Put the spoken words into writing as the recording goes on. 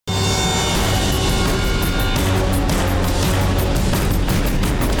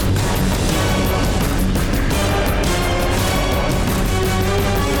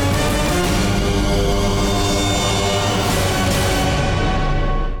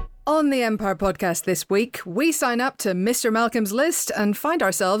On the Empire podcast this week, we sign up to Mr. Malcolm's List and find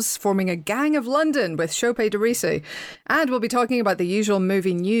ourselves forming a gang of London with Ṣọpẹ Dìrísù. And we'll be talking about the usual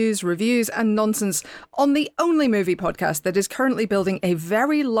movie news, reviews and nonsense on the only movie podcast that is currently building a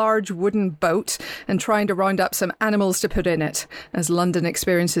very large wooden boat and trying to round up some animals to put in it, as London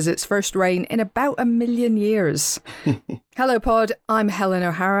experiences its first rain in about 1 million years. Hello, Pod. I'm Helen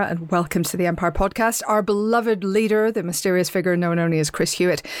O'Hara, and welcome to the Empire podcast. Our beloved leader, the mysterious figure known only as Chris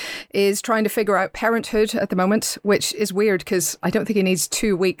Hewitt, is trying to figure out Parenthood at the moment, which is weird because I don't think he needs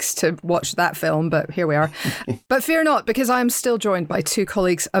 2 weeks to watch that film, but here we are. But fear not, because I am still joined by two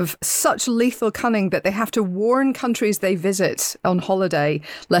colleagues of such lethal cunning that they have to warn countries they visit on holiday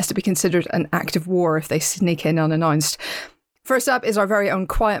lest it be considered an act of war if they sneak in unannounced. First up is our very own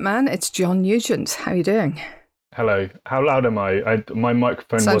quiet man. It's John Nugent. How are you doing? Hello. How loud am I? My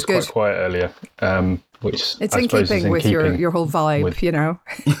microphone Sounds was good. Quite quiet earlier, which it's I in suppose keeping is with your whole vibe, with you know.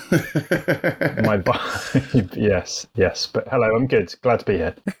 My vibe. Yes. But hello, I'm good. Glad to be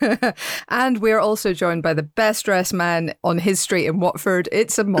here. And we're also joined by the best dressed man on his street in Watford.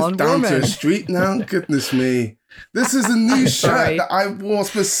 It's Amon Down Warman. to a street now? Goodness me. This is a new shirt that I wore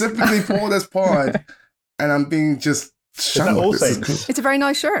specifically for this pod. And I'm being just showered. All Saints? It's a very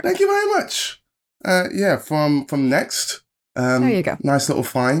nice shirt. Thank you very much. From Next. There you go. Nice little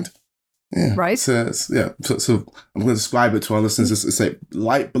find. Yeah. Right. So I'm going to describe it to our listeners. It's like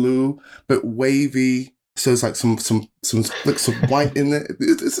light blue, but wavy. So it's like some flicks of white in it.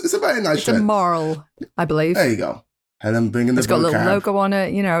 It's a very nice shirt. It's a marl, I believe. There you go. Helen bringing the It's got a little vocab. logo on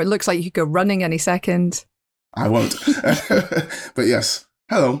it. You know, it looks like you could go running any second. I won't. But yes.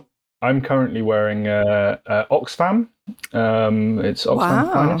 Hello. I'm currently wearing Oxfam. It's Oxfam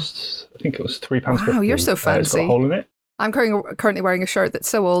Wow. Finest. I think it was £3.50. Wow, you're so It's got fancy. a hole in it. I'm currently wearing a shirt that's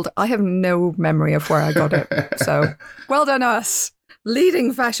so old, I have no memory of where I got it. So, well done us.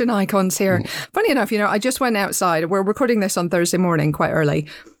 Leading fashion icons here. Funny enough, I just went outside. We're recording this on Thursday morning, quite early.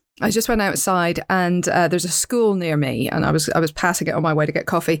 I just went outside and there's a school near me and I was passing it on my way to get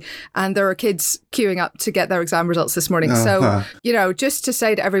coffee and there are kids queuing up to get their exam results this morning. So, just to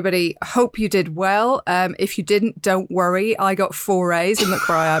say to everybody, hope you did well. If you didn't, don't worry. I got 4 A's and look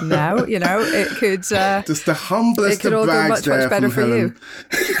where I am now. It could... just the humblest it could of all go brags much better for Helen. you.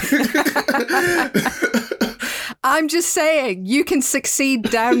 I'm just saying, you can succeed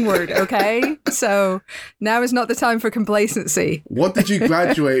downward, okay? So now is not the time for complacency. What did you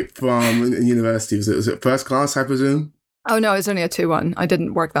graduate from in university? Was it first class, I presume? Oh, no, it's only a 2-1. I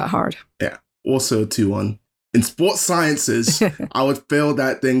didn't work that hard. Yeah, also a 2-1. In sports sciences, I would fail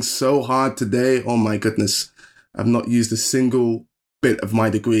that thing so hard today. Oh my goodness. I've not used a single bit of my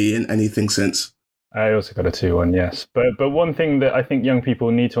degree in anything since. I also got a 2-1, yes. But one thing that I think young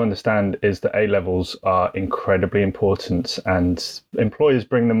people need to understand is that A-levels are incredibly important and employers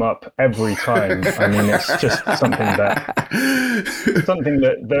bring them up every time. I mean, it's just something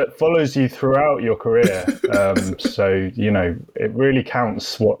that follows you throughout your career. So, it really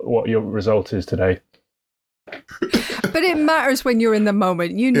counts what your result is today. But it matters when you're in the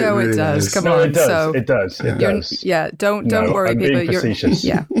moment. It really does. Is. Come no, on. It does. So it does. It does. Yeah, don't worry, I'm people. being facetious.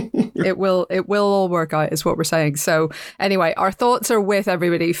 Yeah. It will all work out, is what we're saying. So anyway, our thoughts are with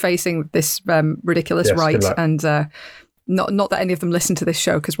everybody facing this ridiculous right, and not that any of them listen to this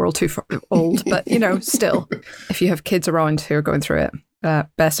show because we're all too old. But still, if you have kids around who are going through it,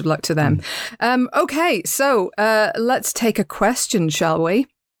 best of luck to them. Okay, so let's take a question, shall we?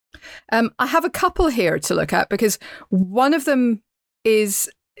 I have a couple here to look at because one of them is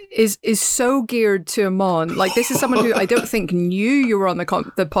so geared to Amon. Like, this is someone who I don't think knew you were on the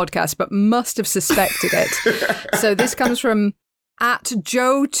podcast, but must have suspected it. So this comes from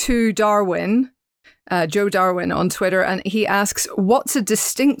 @Joe2Darwin, Joe Darwin on Twitter, and he asks, what's a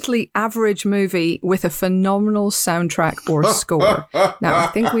distinctly average movie with a phenomenal soundtrack or score? Now, I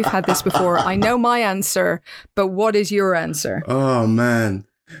think we've had this before. I know my answer, but what is your answer? Oh, man.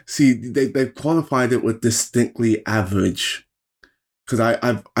 See, they've qualified it with distinctly average. Because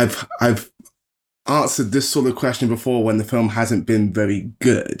I've answered this sort of question before when the film hasn't been very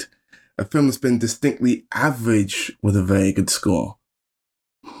good. A film that's been distinctly average with a very good score.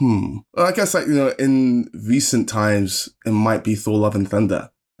 Well, I guess in recent times it might be Thor: Love and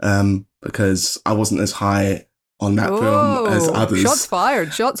Thunder. Because I wasn't as high on that film as others. Shots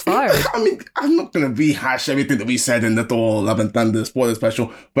fired. I mean, I'm not going to rehash everything that we said in the Thor: Love and Thunder spoiler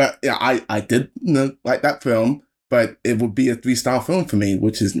special, but yeah, I did like that film. But it would be a 3-star film for me,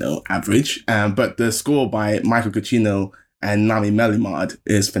 which is no average. But the score by Michael Giacchino and Nami Melimard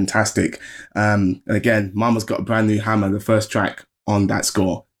is fantastic. And again, Mama's Got a Brand New Hammer, the first track on that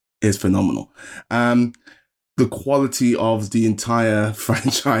score, is phenomenal. The the quality of the entire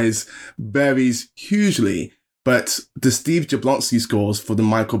franchise varies hugely. But the Steve Jablonsky scores for the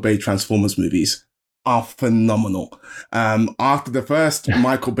Michael Bay Transformers movies are phenomenal. After the first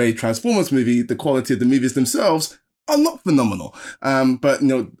Michael Bay Transformers movie, the quality of the movies themselves are not phenomenal. But,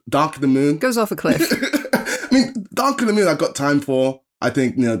 Dark of the Moon goes off a cliff. I mean, Dark of the Moon I've got time for. I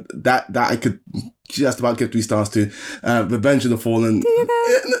think, that I could just about give 3 stars to. Revenge of the Fallen.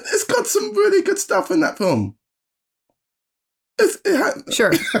 It's got some really good stuff in that film.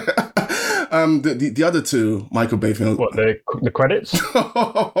 Sure. The other 2 Michael Bay films. What, the credits?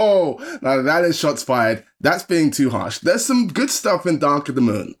 Now that is shots fired. That's being too harsh. There's some good stuff in Dark of the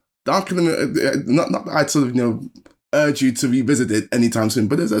Moon. Dark of the Moon, not that I'd sort of, urge you to revisit it anytime soon,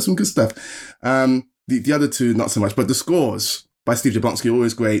 but there's some good stuff. The other 2, not so much, but the scores by Steve Jablonsky,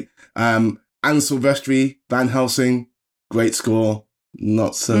 always great. Anne Silvestri, Van Helsing, great score.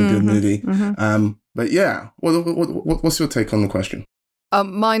 Not so good movie. Mm-hmm. But yeah, what's your take on the question?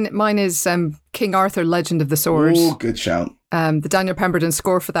 Mine is King Arthur, Legend of the Sword. Oh, good shout. The Daniel Pemberton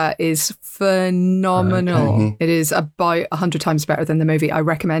score for that is phenomenal. Okay. It is about 100 times better than the movie. I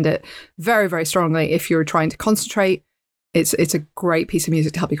recommend it very, very strongly if you're trying to concentrate. It's a great piece of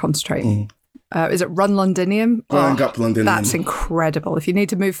music to help you concentrate. Is it Run Londinium? Up Londinium. That's incredible. If you need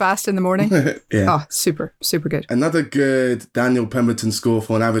to move fast in the morning. Yeah. Oh, super, super good. Another good Daniel Pemberton score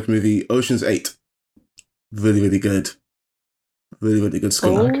for an average movie, Ocean's 8. Really, really good. Really, really good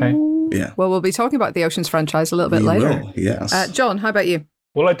score. Okay. Yeah. Well, we'll be talking about the Oceans franchise a little bit later. Will, yes. John, how about you?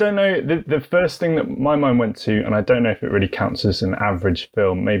 Well, I don't know. The first thing that my mind went to, and I don't know if it really counts as an average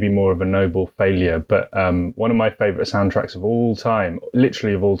film, maybe more of a noble failure, but one of my favourite soundtracks of all time,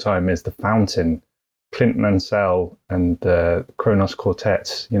 literally of all time, is The Fountain. Clint Mansell and the Kronos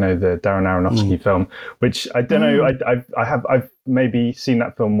Quartet, the Darren Aronofsky film, which I don't know. I've maybe seen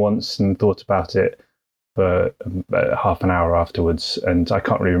that film once and thought about it for half an hour afterwards, and I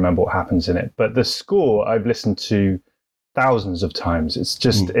can't really remember what happens in it. But the score I've listened to thousands of times. It's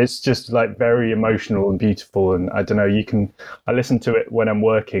just like very emotional and beautiful. And I don't know, I listen to it when I'm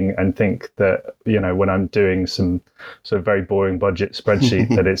working and think that, when I'm doing some sort of very boring budget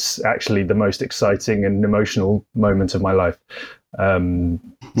spreadsheet, that it's actually the most exciting and emotional moment of my life.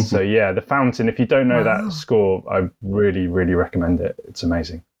 So yeah, The Fountain, if you don't know that score, I really, really recommend it. It's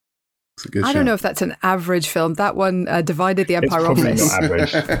amazing. I don't know if that's an average film. That one divided the Empire Office. It's probably not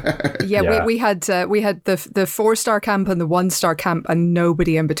average. Yeah. We had the 4-star camp and the 1-star camp and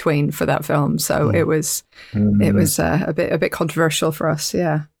nobody in between for that film. So it was a bit controversial for us.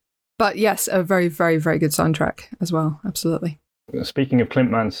 Yeah, but yes, a very, very, very good soundtrack as well. Absolutely. Speaking of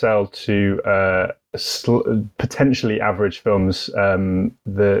Clint Mansell to potentially average films,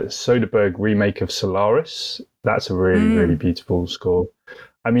 the Soderbergh remake of Solaris. That's a really, really beautiful score.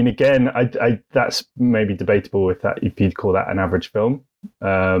 I mean, again, I that's maybe debatable if you'd call that an average film.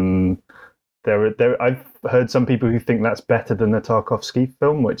 I've heard some people who think that's better than the Tarkovsky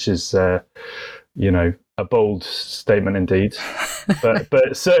film, which is, a bold statement indeed.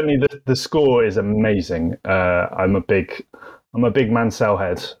 But certainly the score is amazing. I'm a big Mansell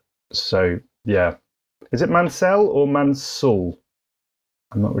head. So yeah, is it Mansell or Mansell?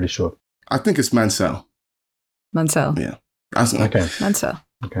 I'm not really sure. I think it's Mansell. Mansell. Yeah. Okay. Mansell.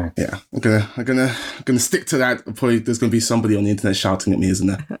 Okay. Yeah, I'm gonna stick to that. Probably there's gonna be somebody on the internet shouting at me, isn't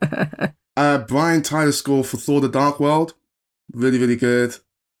there? Brian Tyler's score for Thor: The Dark World, really, really good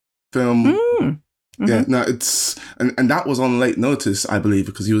film. Mm-hmm. Yeah, no, it's and that was on late notice, I believe,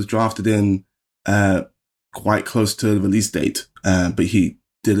 because he was drafted in quite close to the release date, but he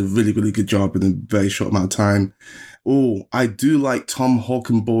did a really, really good job in a very short amount of time. Oh, I do like Tom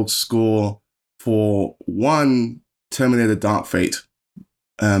Holkenborg's score for Terminator: Dark Fate.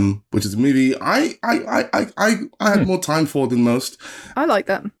 Which is a movie I had more time for than most. I like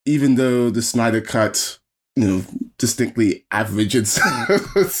that. Even though the Snyder Cut, distinctly average in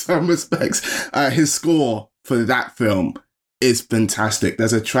some respects, his score for that film is fantastic.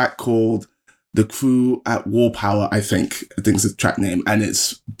 There's a track called The Crew at War Power, I think it's the track name, and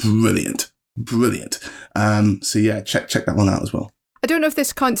it's brilliant. So yeah, check that one out as well. I don't know if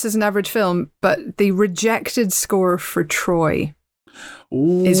this counts as an average film, but the Rejected score for Troy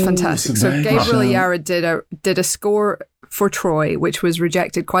is fantastic. So Gabriel Yara did a score for Troy, which was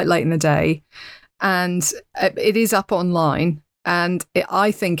rejected quite late in the day, and it is up online. And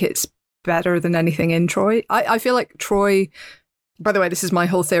I think it's better than anything in Troy. I feel like Troy. By the way, this is my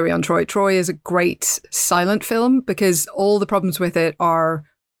whole theory on Troy. Troy is a great silent film because all the problems with it are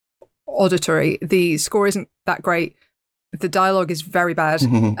auditory. The score isn't that great. The dialogue is very bad,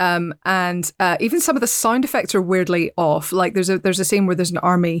 and even some of the sound effects are weirdly off. Like there's a scene where there's an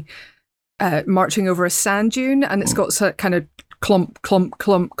army marching over a sand dune, and it's got sort of kind of clump, clump,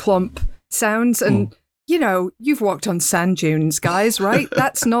 clump, clump sounds. And, you know, you've walked on sand dunes, guys, right?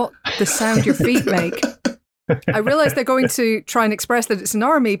 That's not the sound your feet make. I realize they're going to try and express that it's an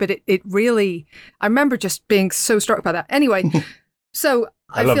army, but it really, I remember just being so struck by that. Anyway, so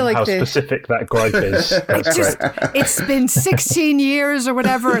I love feel like how specific that gripe is. That's just, great. it's been 16 years or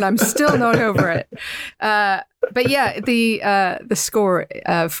whatever, and I'm still not over it. But yeah, the score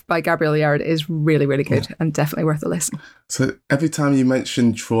by Gabriel Yared is really, really good and definitely worth a listen. So every time you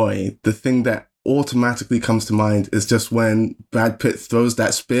mention Troy, the thing that automatically comes to mind is just when Brad Pitt throws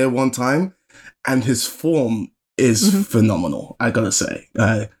that spear one time, and his form is phenomenal, I gotta say.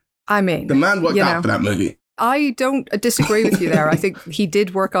 I mean, the man worked out for that movie. I don't disagree with you there. I think he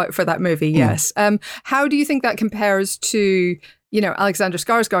did work out for that movie, yes. How do you think that compares to, you know, Alexander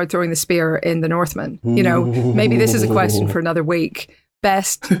Skarsgård throwing the spear in The Northman? You know, maybe this is a question for another week.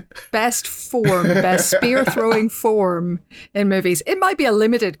 Best form, best spear throwing form in movies. It might be a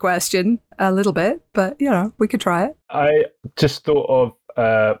limited question, a little bit, but, you know, we could try it. I just thought of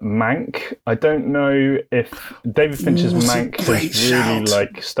Mank. I don't know if David Fincher's Mank has really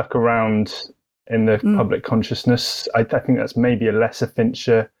like stuck around in the public consciousness. I think that's maybe a lesser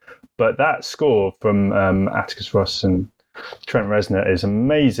Fincher, but that score from Atticus Ross and Trent Reznor is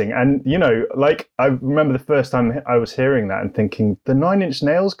amazing. And, you know, like, I remember the first time I was hearing that and thinking, the Nine Inch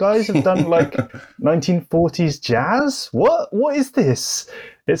Nails guys have done like 1940s jazz? What is this?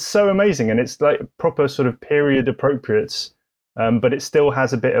 It's so amazing. And it's like proper sort of period appropriate. But it still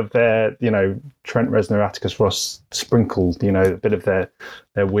has a bit of their, you know, Trent Reznor, Atticus Ross sprinkled, you know, a bit of their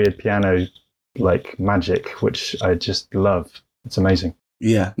weird piano like magic, which I just love. It's amazing.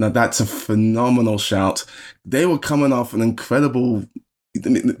 Yeah, no, that's a phenomenal shout. They were coming off an incredible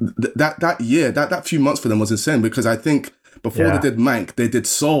that year, that few months for them was insane, because I think before they did Mank, they did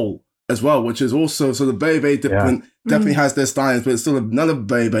Soul as well, which is also sort of very, very different. Definitely has their styles, but it's still another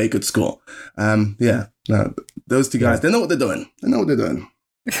very, very good score. Those two guys, they know what they're doing.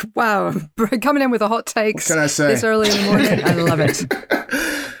 Wow, coming in with the hot takes. What can I say? This early in the morning? I love it.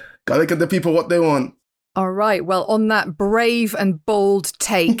 Gotta give the people what they want. All right. Well, on that brave and bold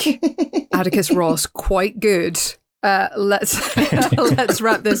take, Atticus Ross, quite good. Let's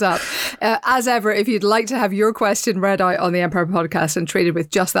wrap this up. As ever, if you'd like to have your question read out on the Empire Podcast and treated with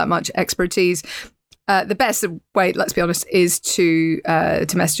just that much expertise, the best way, let's be honest, is to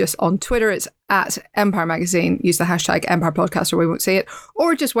message us on Twitter. It's at Empire Magazine. Use the hashtag Empire Podcast or we won't see it.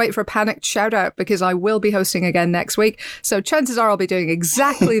 Or just wait for a panicked shout out, because I will be hosting again next week. So chances are I'll be doing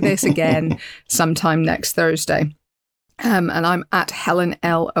exactly this again sometime next Thursday. And I'm at Helen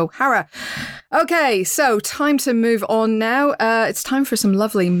L. O'Hara. Okay, so time to move on now. It's time for some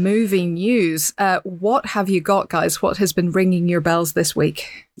lovely movie news. What have you got, guys? What has been ringing your bells this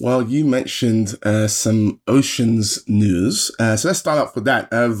week? Well, you mentioned some Oceans news. So let's start off with that.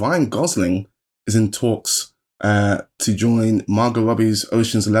 Ryan Gosling is in talks to join Margot Robbie's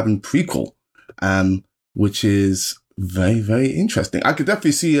Ocean's 11 prequel, which is very, very interesting. I could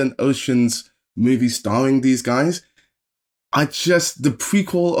definitely see an Oceans movie starring these guys. The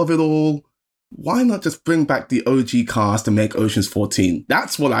prequel of it all, why not just bring back the OG cast and make Ocean's 14?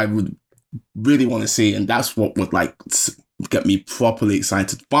 That's what I would really want to see, and that's what would like get me properly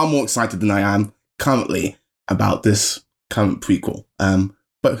excited, far more excited than I am currently about this current prequel.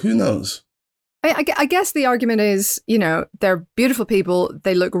 But who knows? I guess the argument is, you know, they're beautiful people.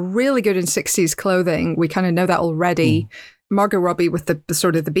 They look really good in 60s clothing. We kind of know that already. Margot Robbie with the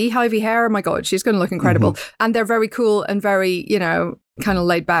sort of the beehivey hair. Oh my God, she's going to look incredible. And they're very cool and very, you know, kind of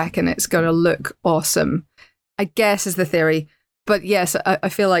laid back, and it's going to look awesome, I guess, is the theory. But yes, I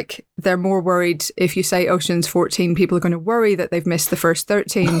feel like they're more worried if you say Ocean's 14, people are going to worry that they've missed the first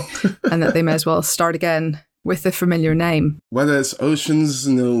 13 and that they may as well start again with the familiar name. Whether it's Ocean's,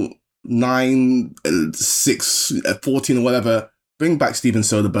 9, 6, 14 or whatever, bring back Steven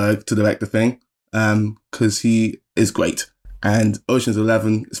Soderbergh to direct the thing, because he is great. And Ocean's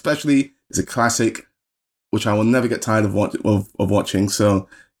 11, especially, is a classic, which I will never get tired of watching. So,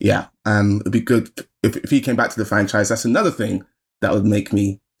 yeah, it'd be good if he came back to the franchise. That's another thing that would make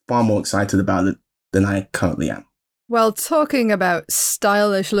me far more excited about it than I currently am. Well, talking about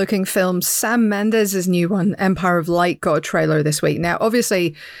stylish-looking films, Sam Mendes' new one, Empire of Light, got a trailer this week. Now,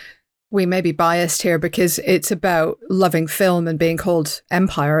 obviously, we may be biased here because it's about loving film and being called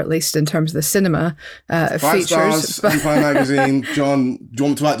Empire, at least in terms of the cinema 5 features. stars, Empire Magazine. John, do you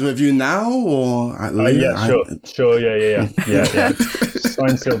want me to write the review now? Or Sure, yeah.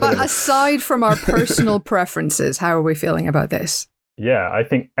 But aside from our personal preferences, how are we feeling about this? Yeah, I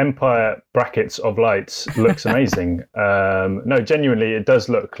think Empire brackets of lights looks amazing. No, genuinely, it does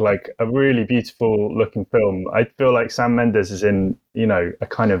look like a really beautiful looking film. I feel like Sam Mendes is in, a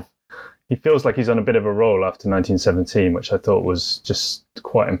kind of, he feels like he's on a bit of a roll after 1917, which I thought was just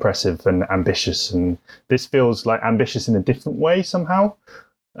quite impressive and ambitious. And this feels like ambitious in a different way somehow.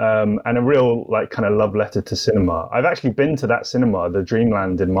 And a real kind of love letter to cinema. I've actually been to that cinema, the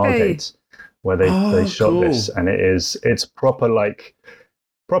Dreamland in Margate, where they shot this, and it's proper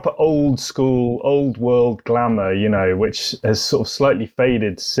old school, old world glamour, which has sort of slightly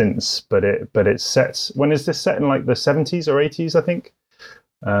faded since, but it's set. When is this set in the 70s or 80s, I think?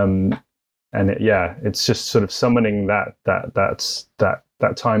 And it's just sort of summoning that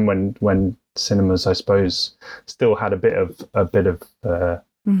time when cinemas, I suppose, still had a bit of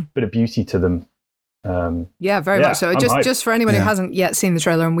beauty to them. Very much so. Just for anyone who hasn't yet seen the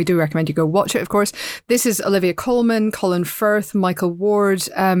trailer, and we do recommend you go watch it, of course. This is Olivia Colman, Colin Firth, Michael Ward,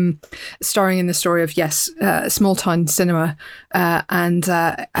 starring in the story of small town cinema. And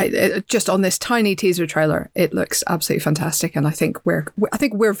just on this tiny teaser trailer, it looks absolutely fantastic. And I think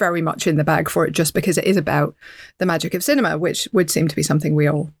we're very much in the bag for it, just because it is about the magic of cinema, which would seem to be something we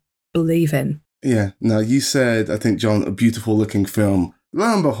all believe in. Yeah. Now, you said, I think, John, a beautiful looking film.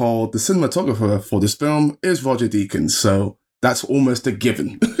 Lo and behold, the cinematographer for this film is Roger Deakins, so that's almost a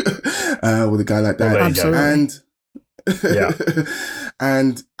given with a guy like that. Absolutely.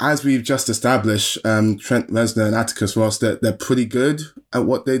 And as we've just established, Trent Reznor and Atticus Ross, they're pretty good at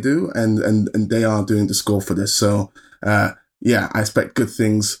what they do, and they are doing the score for this. So, I expect good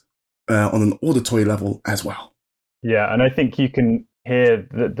things on an auditory level as well. Yeah, and I think you can hear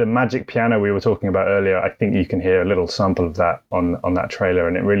the magic piano we were talking about earlier. I think you can hear a little sample of that on that trailer,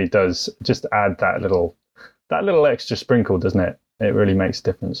 and it really does just add that little extra sprinkle, doesn't it? It really makes a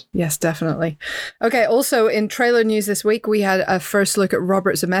difference. Yes, definitely. Okay, also in trailer news this week, we had a first look at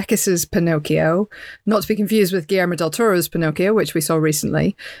Robert Zemeckis' Pinocchio, not to be confused with Guillermo del Toro's Pinocchio, which we saw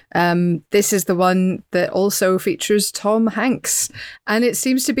recently. This is the one that also features Tom Hanks, and it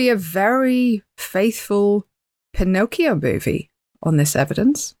seems to be a very faithful Pinocchio movie on this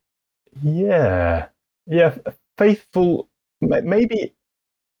evidence. Yeah, faithful, maybe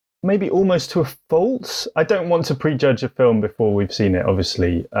almost to a fault. I don't want to prejudge a film before we've seen it,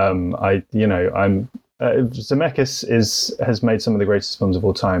 obviously. Zemeckis has made some of the greatest films of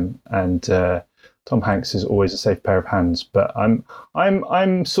all time, and Tom Hanks is always a safe pair of hands. But I'm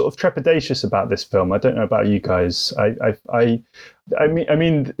sort of trepidatious about this film. I don't know about you guys. I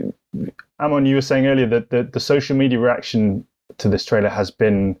mean, Amon, you were saying earlier that the social media reaction to this trailer has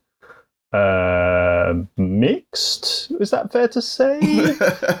been mixed. Is that fair to say?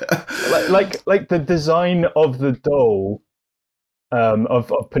 like the design of the doll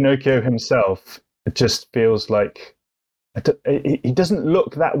of Pinocchio himself, it just feels like he doesn't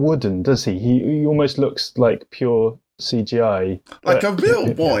look that wooden, does he? He almost looks like pure CGI, like a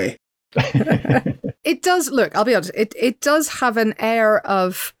real boy. It does look, I'll be honest, it does have an air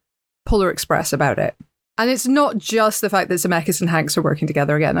of Polar Express about it. And it's not just the fact that Zemeckis and Hanks are working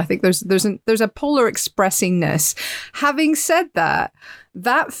together again. I think there's a Polar Expressingness. Having said that,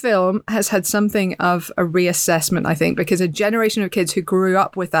 that film has had something of a reassessment, I think, because a generation of kids who grew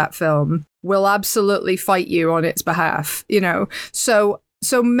up with that film will absolutely fight you on its behalf, So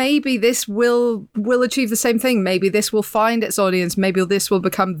maybe this will achieve the same thing. Maybe this will find its audience. Maybe this will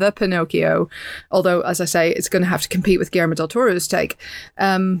become the Pinocchio. Although, as I say, it's going to have to compete with Guillermo del Toro's take.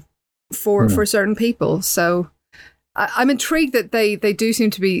 For certain people. So I'm intrigued that they do seem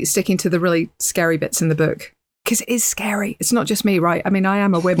to be sticking to the really scary bits in the book, because it is scary. It's not just me, right? I mean, I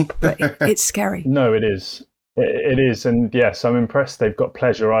am a wimp, but it's scary. No, it is. It is. And yes, I'm impressed they've got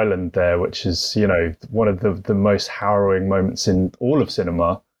Pleasure Island there, which is, one of the most harrowing moments in all of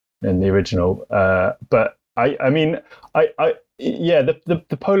cinema in the original. But the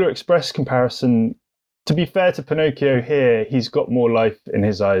Polar Express comparison, to be fair to Pinocchio here, he's got more life in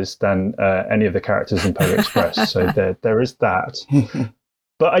his eyes than any of the characters in Polar Express. So there is that.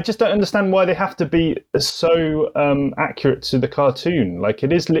 But I just don't understand why they have to be so accurate to the cartoon. Like,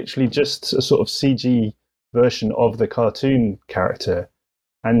 it is literally just a sort of CG version of the cartoon character.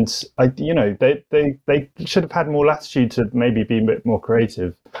 And they should have had more latitude to maybe be a bit more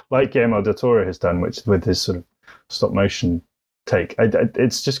creative, like Guillermo del Toro has done, which with his sort of stop motion take.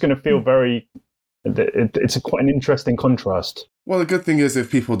 It's just going to feel very. It's quite an interesting contrast. Well, the good thing is, if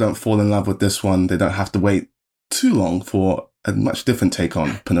people don't fall in love with this one, they don't have to wait too long for a much different take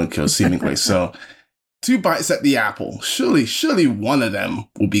on Pinocchio, seemingly. So, 2 bites at the apple. Surely one of them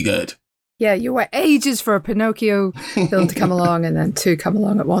will be good. Yeah, you wait ages for a Pinocchio film to come along and then 2 come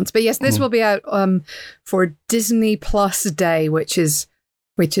along at once. But yes, this will be out for Disney Plus Day, which is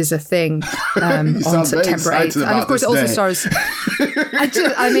a thing on September 8th. And of course, it also stars. I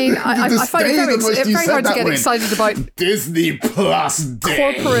find it very hard to get excited about Disney Plus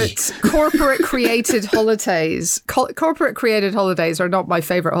Day. Corporate created holidays. Corporate created holidays are not my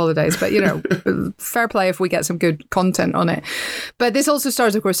favorite holidays, but fair play if we get some good content on it. But this also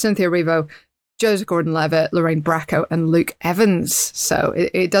stars, of course, Cynthia Erivo, Joseph Gordon-Levitt, Lorraine Bracco, and Luke Evans. So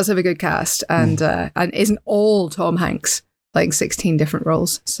it does have a good cast, and isn't all Tom Hanks, playing 16 different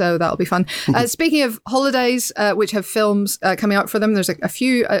roles. So that'll be fun. Speaking of holidays, which have films coming out for them, there's a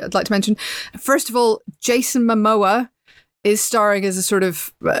few I'd like to mention. First of all, Jason Momoa is starring as a sort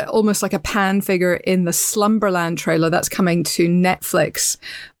of almost like a Pan figure in the Slumberland trailer that's coming to Netflix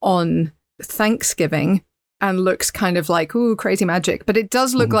on Thanksgiving, and looks kind of like, ooh, crazy magic. But it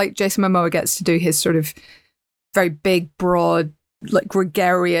does look like Jason Momoa gets to do his sort of very big, broad, like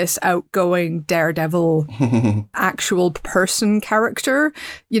gregarious, outgoing daredevil actual person character,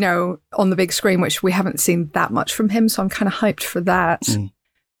 on the big screen, which we haven't seen that much from him. So I'm kind of hyped for that.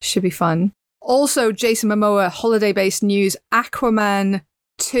 Should be fun. Also, Jason Momoa, holiday-based news, Aquaman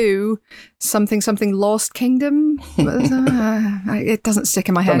 2, something Lost Kingdom. It doesn't stick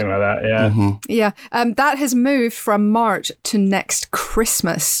in my head. Something like that, yeah. Yeah. That has moved from March to next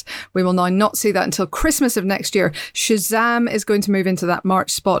Christmas. We will now not see that until Christmas of next year. Shazam is going to move into that March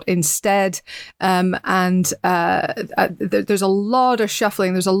spot instead. There's a lot of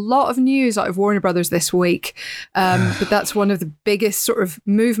shuffling. There's a lot of news out of Warner Brothers this week. But that's one of the biggest sort of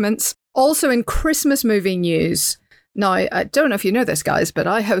movements. Also in Christmas movie news, now, I don't know if you know this, guys, but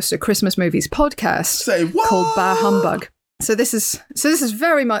I host a Christmas movies podcast called Bah Humbug. So this is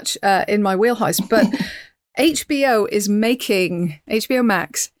very much in my wheelhouse. But HBO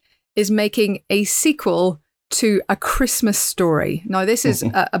Max is making a sequel to A Christmas Story. Now, this is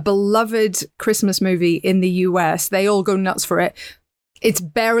a beloved Christmas movie in the US. They all go nuts for it. It's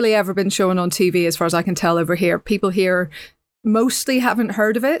barely ever been shown on TV, as far as I can tell over here. People here mostly haven't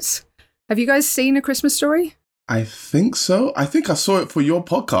heard of it. Have you guys seen A Christmas Story? I think so. I think I saw it for your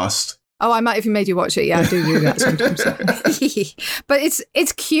podcast. Oh, I might have made you watch it. Yeah, I do that sometimes. But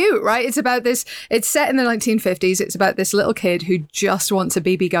it's cute, right? It's about this. It's set in the 1950s. It's about this little kid who just wants a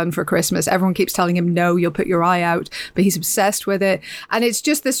BB gun for Christmas. Everyone keeps telling him, no, you'll put your eye out. But he's obsessed with it. And it's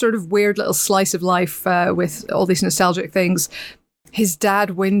just this sort of weird little slice of life with all these nostalgic things. His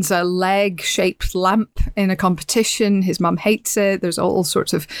dad wins a leg-shaped lamp in a competition. His mum hates it. There's all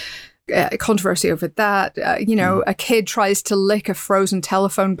sorts of controversy over that. A kid tries to lick a frozen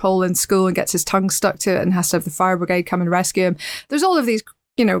telephone pole in school and gets his tongue stuck to it and has to have the fire brigade come and rescue him. There's all of these,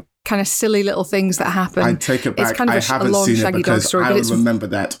 kind of silly little things that happen. I take it back. It's kind of I haven't seen it because I remember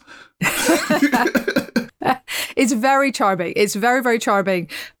that. It's very charming. It's very, very charming,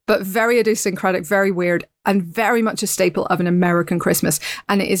 but very idiosyncratic, very weird, and very much a staple of an American Christmas.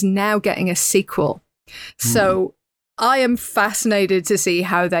 And it is now getting a sequel. So I am fascinated to see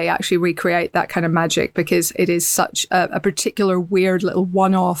how they actually recreate that kind of magic, because it is such a particular weird little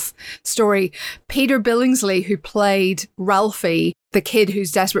one-off story. Peter Billingsley, who played Ralphie, the kid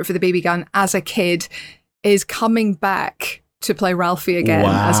who's desperate for the BB gun as a kid, is coming back to play Ralphie again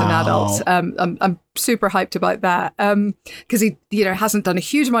as an adult. I'm super hyped about that because he hasn't done a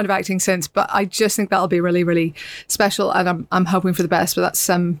huge amount of acting since, but I just think that'll be really, really special, and I'm hoping for the best. But that's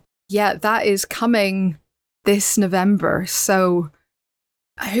that is coming this November. So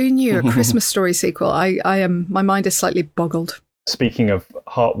who knew a Christmas Story sequel? My mind is slightly boggled. Speaking of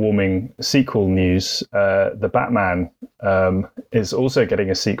heartwarming sequel news, the Batman is also getting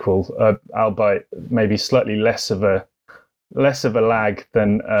a sequel, albeit maybe slightly less of a lag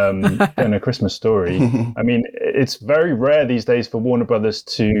than A Christmas Story. I mean, it's very rare these days for Warner Brothers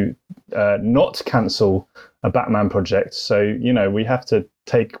to not cancel a Batman project. So, we have to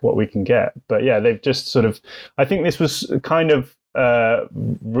take what we can get. But yeah, they've just sort of, I think this was kind of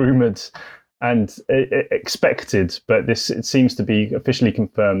rumored and expected, but it seems to be officially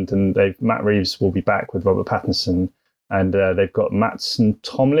confirmed. And Matt Reeves will be back with Robert Pattinson. And they've got Mattson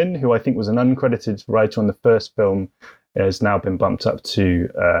Tomlin, who I think was an uncredited writer on the first film, has now been bumped up to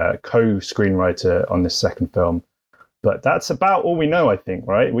co-screenwriter on this second film. But that's about all we know, I think,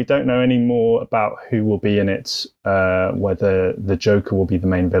 right? We don't know any more about who will be in it, whether the Joker will be the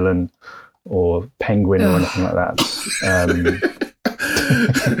main villain or Penguin or anything like that.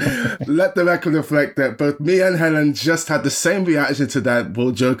 Let the record reflect that both me and Helen just had the same reaction to that.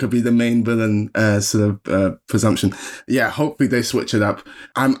 Will Joker be the main villain presumption? Yeah, hopefully they switch it up.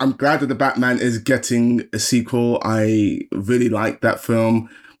 I'm glad that the Batman is getting a sequel. I really like that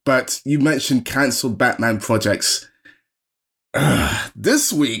film. But you mentioned cancelled Batman projects.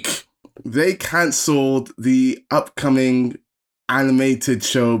 This week, they cancelled the upcoming animated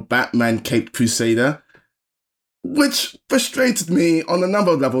show Batman Caped Crusader, which frustrated me on a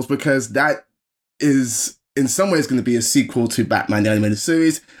number of levels because that is in some ways going to be a sequel to Batman the Animated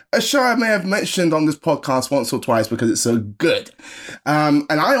Series, a show I may have mentioned on this podcast once or twice because it's so good. And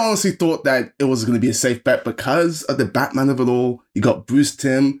I honestly thought that it was going to be a safe bet because of the Batman of it all. You got Bruce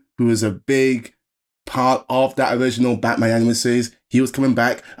Timm, who is a big part of that original Batman Animated Series. He was coming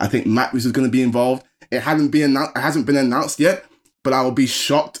back. I think Matt Reeves was going to be involved. It hasn't been announced yet, but I will be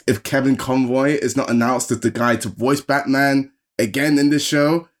shocked if Kevin Conroy is not announced as the guy to voice Batman again in this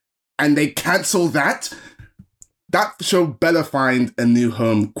show. And they cancel that. That show better find a new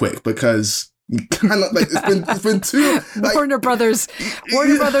home quick because you cannot, like, it's been too, like, Warner Brothers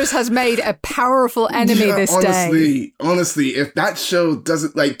has made a powerful enemy this day. Honestly, if that show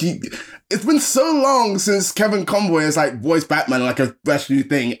doesn't, like, it's been so long since Kevin Conroy has, like, voiced Batman like a fresh new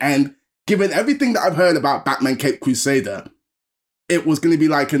thing, and given everything that I've heard about Batman Caped Crusader, it was going to be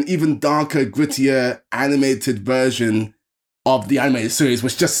like an even darker, grittier, animated version of the animated series,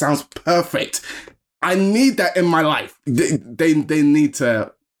 which just sounds perfect. I need that in my life. They need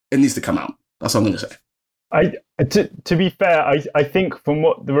to. It needs to come out. That's all I'm going to say. To be fair, I think from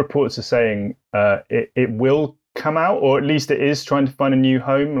what the reports are saying, it will come out, or at least it is trying to find a new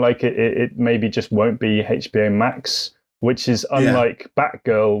home. Like it maybe just won't be HBO Max, which is unlike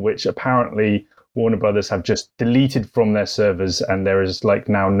Batgirl, which apparently Warner Brothers have just deleted from their servers, and there is like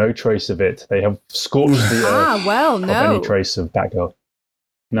now no trace of it. They have scorched the earth of any trace of Batgirl.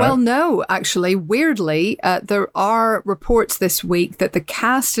 No? Well, no, actually, weirdly, there are reports this week that the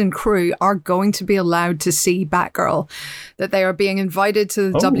cast and crew are going to be allowed to see Batgirl, that they are being invited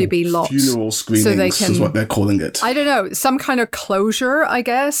to the WB lot. Funeral screenings is what they're calling it. I don't know, some kind of closure, I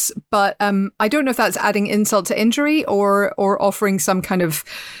guess, but I don't know if that's adding insult to injury or offering some kind of,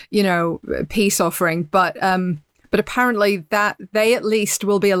 peace offering, but apparently that they at least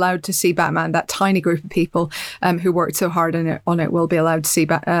will be allowed to see Batman. That tiny group of people who worked so hard on it will be allowed to see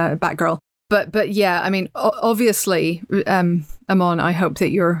Batgirl. But yeah, I mean, obviously, Amon, I hope that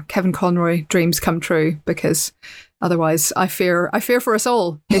your Kevin Conroy dreams come true, because otherwise I fear for us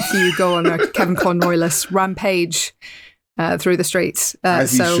all if you go on a Kevin Conroy-less rampage through the streets.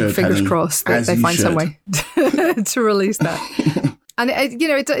 So fingers crossed that they find some way to release that. And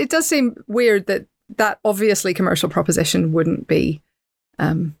it does seem weird that obviously commercial proposition wouldn't be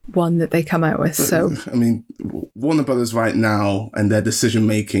one that they come out with. So, I mean, Warner Brothers right now and their decision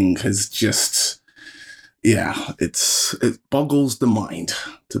making has just, it boggles the mind,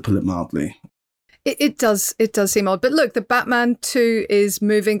 to put it mildly. It does seem odd. But look, the Batman 2 is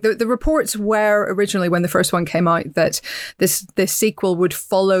moving. The reports were originally, when the first one came out, that this sequel would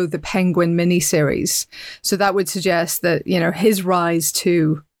follow the Penguin miniseries. So that would suggest that, his rise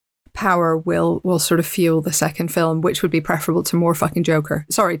to power will sort of fuel the second film, which would be preferable to more fucking Joker.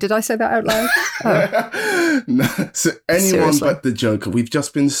 Sorry, did I say that out loud? Oh. No, so anyone Seriously. But the Joker. We've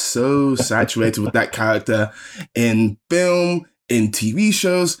just been so saturated with that character in film, in TV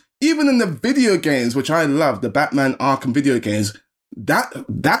shows, even in the video games, which I love, the Batman Arkham video games.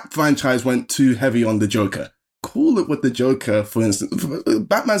 That franchise went too heavy on the Joker. Cool it with the Joker, for instance.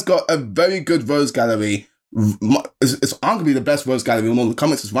 Batman's got a very good Rose Gallery. It's arguably the best Rose Gallery in all the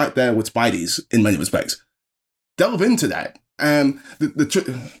comics. Is right there with Spidey's in many respects. Delve into that. And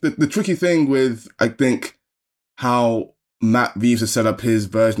the tricky thing with, I think, how Matt Reeves has set up his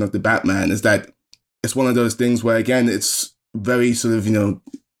version of the Batman is that it's one of those things where, again, it's very sort of,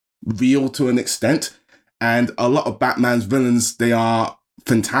 real to an extent. And a lot of Batman's villains, they are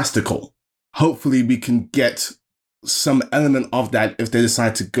fantastical. Hopefully we can get some element of that if they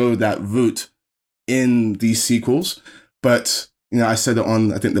decide to go that route in these sequels. But, I said it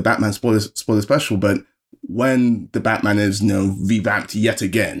on, I think, the Batman spoiler special, but when the Batman is, revamped yet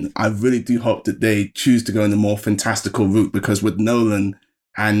again, I really do hope that they choose to go in a more fantastical route, because with Nolan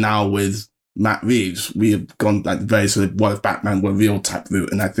and now with Matt Reeves, we have gone like very sort of what if Batman were real type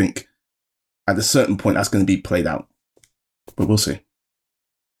route. And I think at a certain point that's going to be played out. But we'll see.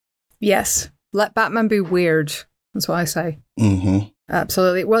 Yes. Let Batman be weird. That's what I say. Mm-hmm.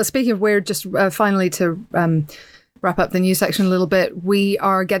 Absolutely. Well, speaking of weird, just finally to wrap up the news section a little bit, we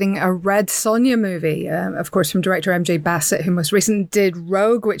are getting a Red Sonja movie, of course, from director MJ Bassett, who most recently did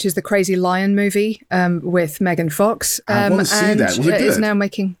Rogue, which is the Crazy Lion movie with Megan Fox. I want to see that. Was it good? Is now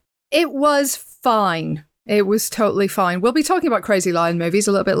making... It was fine. It was totally fine. We'll be talking about Crazy Lion movies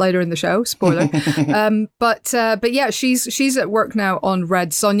a little bit later in the show. Spoiler. But yeah, she's at work now on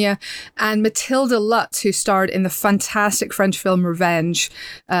Red Sonja, and Mathilde Lutz, who starred in the fantastic French film Revenge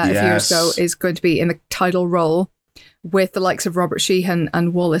a few years ago, is going to be in the title role with the likes of Robert Sheehan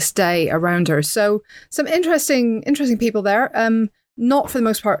and Wallace Day around her. So some interesting people there. Not for the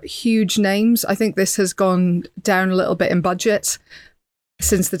most part huge names. I think this has gone down a little bit in budget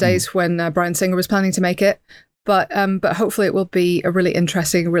since the days when Bryan Singer was planning to make it. But hopefully it will be a really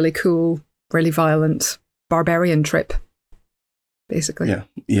interesting, really cool, really violent barbarian trip, basically.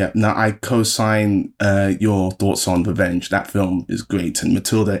 Yeah. Now, I co-sign your thoughts on Revenge. That film is great, and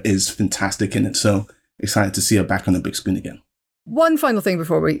Matilda is fantastic in it. So excited to see her back on the big screen again. One final thing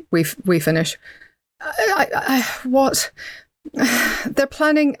before we finish. What? They're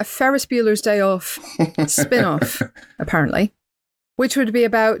planning a Ferris Bueller's Day Off spin-off, apparently, which would be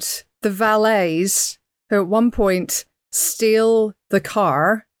about the valets who at one point steal the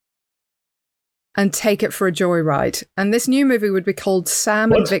car and take it for a joyride. And this new movie would be called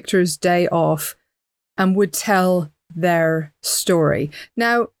Sam and Victor's Day Off and would tell their story.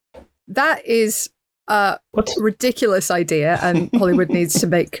 Now, that is a ridiculous idea, and Hollywood needs to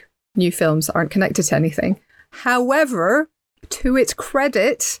make new films that aren't connected to anything. However, to its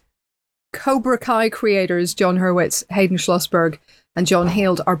credit, Cobra Kai creators John Hurwitz, Hayden Schlossberg, and John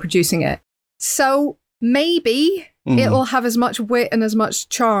Heald are producing it. So maybe it'll have as much wit and as much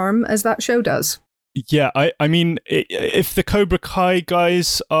charm as that show does. Yeah, I mean, if the Cobra Kai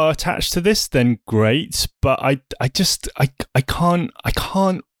guys are attached to this, then great. But I just can't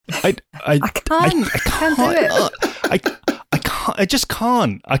do it. I just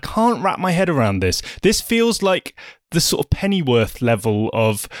can't. I can't wrap my head around this. This feels like the sort of Pennyworth level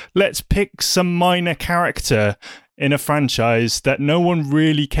of let's pick some minor character in a franchise that no one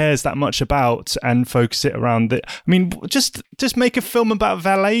really cares that much about and focus it around it. I mean, just make a film about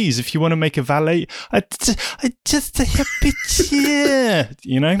valets if you want to make a valet.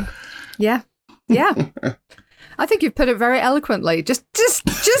 You know? Yeah. I think you've put it very eloquently. Just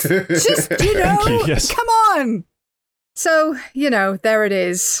you know, yes. Come on. So, there it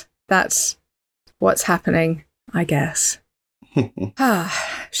is. That's what's happening, I guess.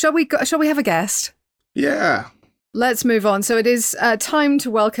 Shall we have a guest? Yeah. Let's move on. So it is time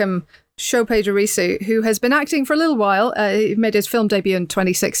to welcome Ṣọpẹ Dìrísù, who has been acting for a little while. He made his film debut in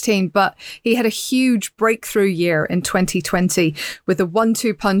 2016, but he had a huge breakthrough year in 2020 with the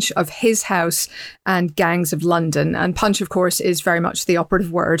 1-2 punch of His House and Gangs of London. And punch, of course, is very much the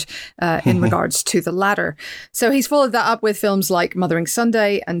operative word in regards to the latter. So he's followed that up with films like Mothering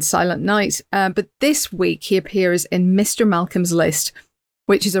Sunday and Silent Night. But this week he appears in Mr. Malcolm's List,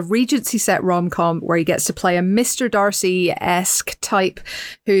 which is a Regency set rom-com where he gets to play a Mr. Darcy-esque type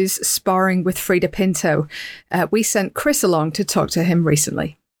who's sparring with Frida Pinto. We sent Chris along to talk to him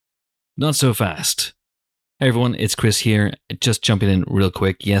recently. Not so fast. Hey everyone, it's Chris here. Just jumping in real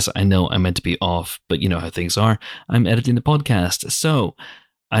quick. Yes, I know I'm meant to be off, but you know how things are. I'm editing the podcast. So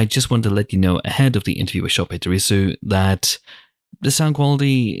I just wanted to let you know ahead of the interview with Ṣọpẹ Dìrísù that the sound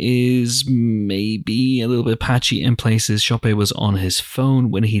quality is maybe a little bit patchy in places. Ṣọpẹ was on his phone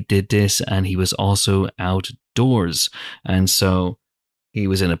when he did this, and he was also outdoors. And so he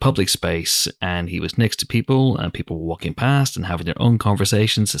was in a public space, and he was next to people, and people were walking past and having their own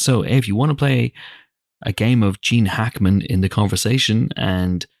conversations. So if you want to play a game of Gene Hackman in the conversation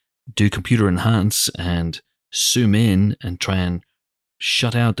and do computer enhance and zoom in and try and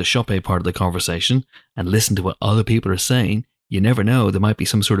shut out the Ṣọpẹ part of the conversation and listen to what other people are saying, you never know, there might be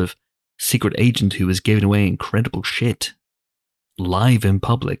some sort of secret agent who is giving away incredible shit live in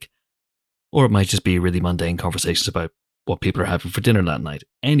public. Or it might just be really mundane conversations about what people are having for dinner that night.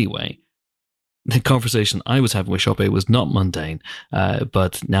 Anyway, the conversation I was having with Ṣọpẹ was not mundane,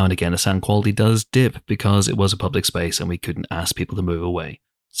 but now and again the sound quality does dip because it was a public space and we couldn't ask people to move away.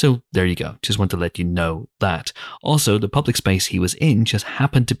 So there you go. Just want to let you know that. Also, the public space he was in just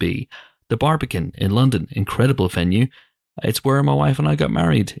happened to be the Barbican in London. Incredible venue. It's where my wife and I got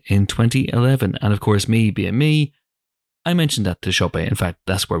married in 2011. And of course, me being me, I mentioned that to Ṣọpẹ. In fact,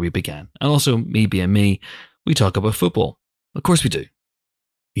 that's where we began. And also, me being me, we talk about football. Of course we do.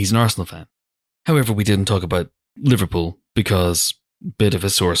 He's an Arsenal fan. However, we didn't talk about Liverpool because bit of a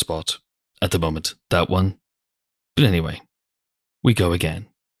sore spot at the moment, that one. But anyway, we go again.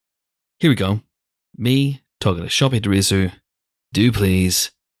 Here we go. Me talking to Ṣọpẹ Dìrísù. Do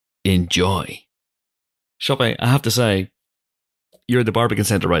please enjoy. Ṣọpẹ, I have to say, you're at the Barbican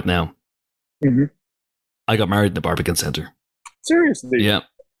Centre right now. Mm-hmm. I got married in the Barbican Centre. Seriously?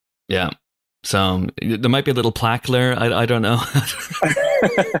 Yeah. So there might be a little plaque there. I don't know.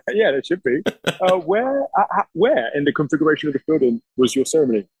 Yeah, there should be. Where in the configuration of the building was your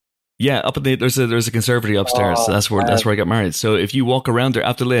ceremony? Yeah, up at there's a conservatory upstairs. So that's where I got married. So if you walk around there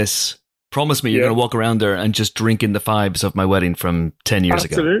after this, promise me you're going to walk around there and just drink in the vibes of my wedding from 10 years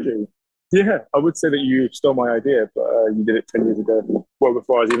ago. Absolutely. Yeah, I would say that you stole my idea, but you did it 10 years ago. Well,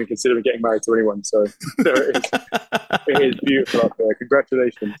 before I was even considering getting married to anyone. So it is beautiful up there.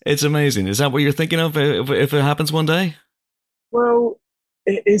 Congratulations. It's amazing. Is that what you're thinking of if it happens one day? Well,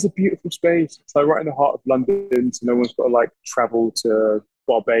 it is a beautiful space. It's like right in the heart of London, so no one's got to like travel to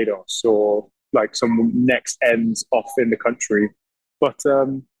Barbados or like some next ends off in the country. But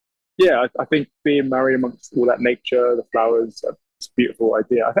yeah, I think being married amongst all that nature, the flowers, it's a beautiful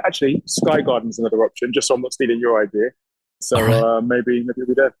idea. Actually, Sky Garden's another option, just so I'm not stealing your idea. So right. maybe we'll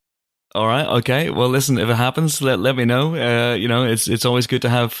be there. All right. Okay. Well, listen, if it happens, let me know. It's always good to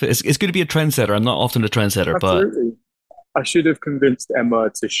have. It's good to be a trendsetter. I'm not often a trendsetter, Absolutely. But I should have convinced Emma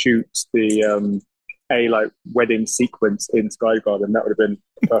to shoot the wedding sequence in Sky Garden. That would have been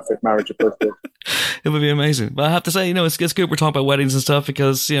a perfect marriage appropriate. It would be amazing. But I have to say, it's good we're talking about weddings and stuff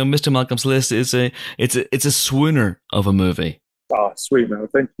because Mr. Malcolm's List is a swooner of a movie. Oh, sweet, man.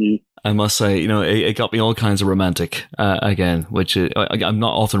 Thank you. I must say, it got me all kinds of romantic again, which I'm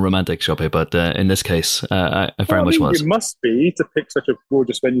not often romantic, Ṣọpẹ, but in this case, I very much was. You must be to pick such a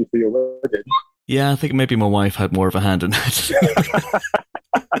gorgeous venue for your wedding. Yeah, I think maybe my wife had more of a hand in that.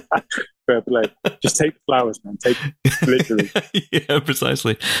 Fair play. Just take the flowers, man. Take literally. Yeah,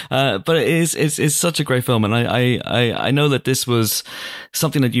 precisely. But it's such a great film, and I know that this was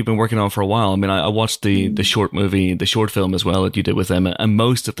something that you've been working on for a while. I mean, I watched the short movie, the short film as well that you did with them, and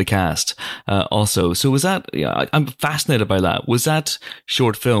most of the cast also. So was that? Yeah, I'm fascinated by that. Was that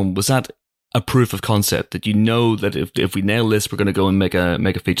short film? Was that a proof of concept that that if we nail this, we're going to go and make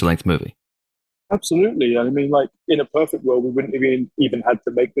a feature length movie? Absolutely. I mean, like in a perfect world, we wouldn't even had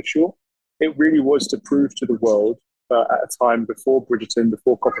to make the short. It really was to prove to the world at a time before Bridgerton,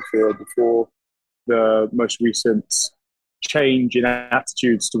 before Copperfield, before the most recent change in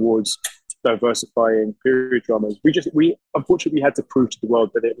attitudes towards diversifying period dramas. We unfortunately had to prove to the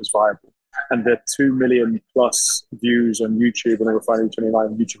world that it was viable. And the 2 million plus views on YouTube on the Refinery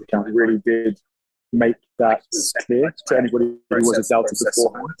 29 YouTube account really did make that clear to anybody who was a doubter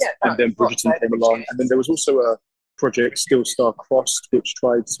beforehand. And then Bridgerton came along. And then there was also a project, Still Star Crossed, which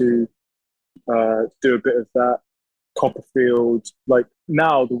tried to do a bit of that. Copperfield, like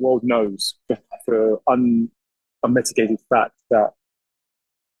now the world knows for unmitigated fact that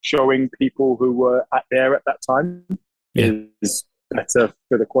showing people who were there at that time is better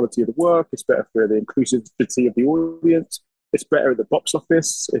for the quality of the work, it's better for the inclusivity of the audience, it's better at the box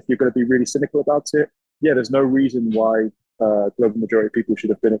office if you're going to be really cynical about it. Yeah, there's no reason why global majority of people should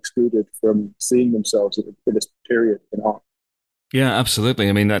have been excluded from seeing themselves in this period in art. Yeah, absolutely.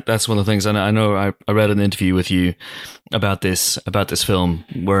 I mean, that's one of the things. And I know I read an interview with you about this film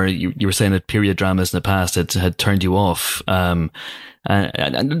where you were saying that period dramas in the past had turned you off. And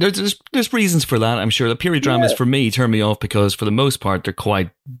there's reasons for that. I'm sure the period dramas for me turn me off because for the most part they're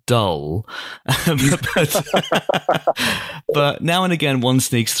quite dull. but now and again one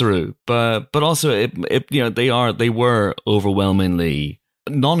sneaks through. But also they were overwhelmingly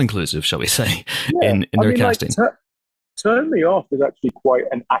non-inclusive, shall we say, in their casting. Turn me off is actually quite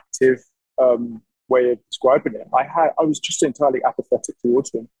an active way of describing it. I was just entirely apathetic towards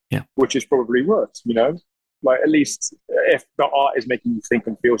them, which is probably worse, Like at least if the art is making you think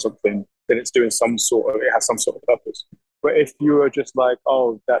and feel something, then it has some sort of purpose. But if you are just like,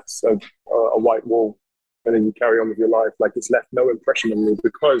 oh, that's a white wall, and then you carry on with your life, like it's left no impression on me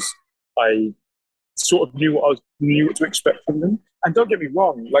because I sort of knew what to expect from them. And don't get me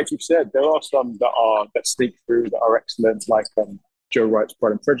wrong, like you've said, there are some that sneak through that are excellent, like Joe Wright's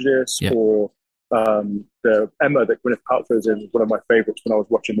Pride and Prejudice, or the Emma that Gwyneth Paltrow's in, one of my favorites when I was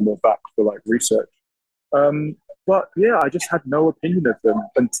watching them all back for like research. But yeah, I just had no opinion of them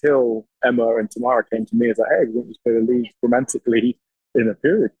until Emma and Tamara came to me and was like, hey, we want you to play the lead romantically in a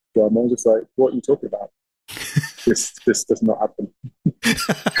period drama. I was just like, what are you talking about? This does not happen.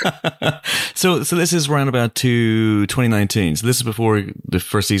 So this is around about 2019. So this is before the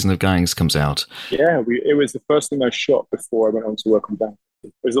first season of Gangs comes out. Yeah, it was the first thing I shot before I went on to work on Gangs.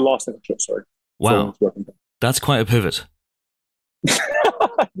 It was the last thing I shot, sorry. Wow. That's quite a pivot.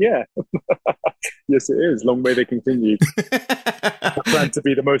 Yeah. Yes, it is. Long may they continue. I plan to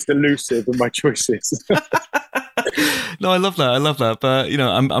be the most elusive in my choices. No, I love that. But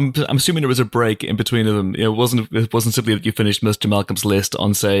I'm assuming there was a break in between of them. It wasn't simply that you finished Mr. Malcolm's List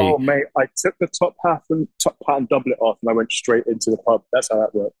on say. Oh mate, I took the top hat and doublet off, and I went straight into the pub. That's how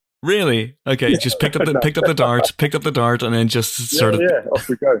that worked. Really? Okay, just picked up the dart, and then just sort of off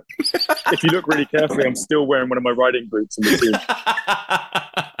we go. If you look really carefully, I'm still wearing one of my riding boots in the scene.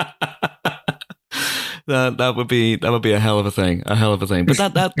 That would be a hell of a thing,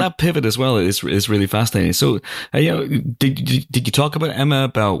 But that pivot as well is really fascinating. So, did you talk about Emma,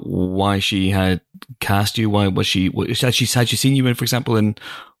 about why she had cast you? Why was had she seen you in, for example, in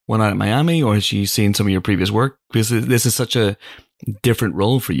One Night at Miami, or has she seen some of your previous work? Because this is such a different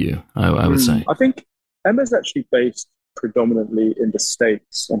role for you, I would say. I think Emma's actually based predominantly in the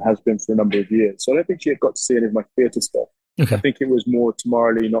States and has been for a number of years. So I don't think she had got to see any of my theatre stuff. Okay. I think it was more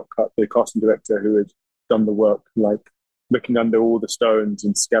Tamara Lee Notcutt, the casting director, who had done the work, like looking under all the stones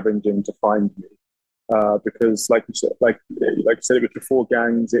and scavenging to find me. Because like you said, it was before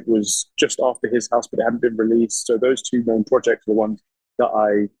Gangs. It was just after His House, but it hadn't been released. So those two main projects are the ones that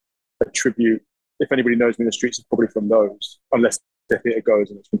I attribute. If anybody knows me in the streets, it's probably from those, unless the theatre goes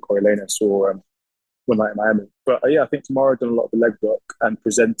and it's from Coriolanus or One Night in Miami. But I think Tamara done a lot of the legwork and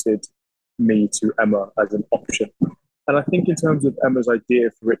presented me to Emma as an option. And I think in terms of Emma's idea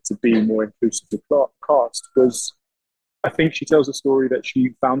for it to be more inclusive to cast was, I think she tells a story that she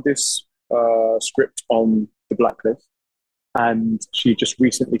found this script on the blacklist, and she just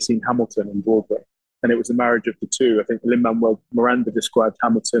recently seen Hamilton on Broadway. And it was the marriage of the two. I think Lin-Manuel Miranda described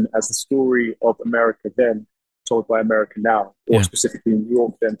Hamilton as the story of America then, told by America now, or specifically New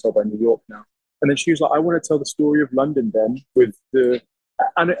York then, told by New York now. And then she was like, I want to tell the story of London then with the...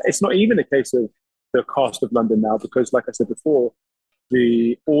 And it's not even a case of the cast of London now, because like I said before,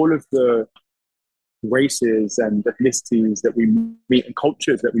 all of the races and ethnicities that we meet and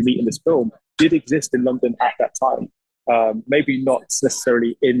cultures that we meet in this film did exist in London at that time. Maybe not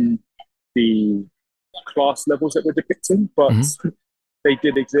necessarily in the class levels that we're depicting, but they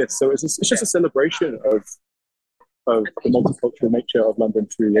did exist. So it's just a celebration of the multicultural nature of London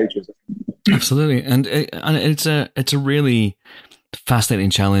through the ages. Absolutely, and it's a really fascinating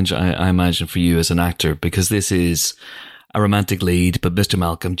challenge, I imagine, for you as an actor, because this is a romantic lead, but Mr.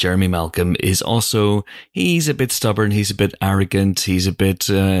 Malcolm, Jeremy Malcolm, is also, he's a bit stubborn, he's a bit arrogant, he's a bit,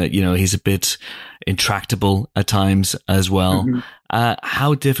 he's a bit intractable at times as well.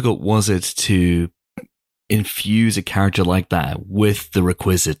 How difficult was it to infuse a character like that with the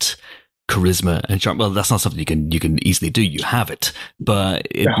requisite charisma and charm? Well, that's not something you can easily do. You have it, but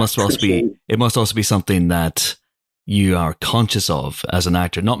it must also be something that you are conscious of as an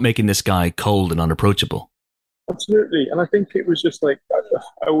actor, not making this guy cold and unapproachable. Absolutely. And I think it was just like,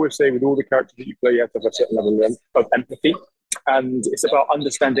 I always say, with all the characters that you play, you have to have a certain level of empathy. And it's about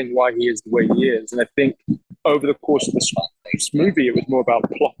understanding why he is the way he is. And I think over the course of this movie, it was more about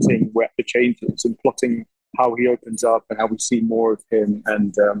plotting where the changes and plotting how he opens up and how we see more of him.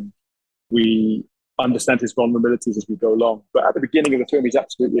 And we understand his vulnerabilities as we go along. But at the beginning of the film, he's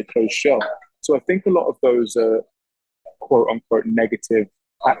absolutely a closed shell. So I think a lot of those quote unquote negative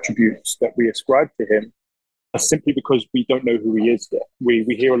attributes that we ascribe to him are simply because we don't know who he is yet. We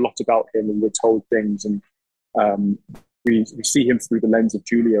hear a lot about him and we're told things, and we see him through the lens of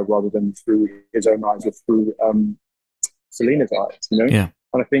Julia rather than through his own eyes or through Selena's eyes, Yeah.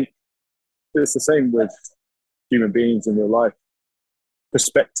 And I think it's the same with human beings in real life.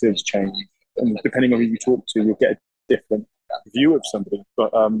 Perspectives change, and depending on who you talk to, you'll get a different view of somebody.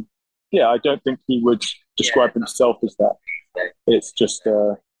 But I don't think he would describe himself as that. It's just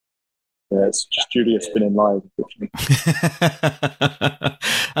Julia spinning live,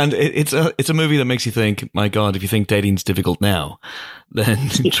 and it's a movie that makes you think, my God, if you think dating's difficult now, then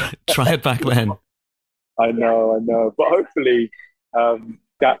try it back then. I know, but hopefully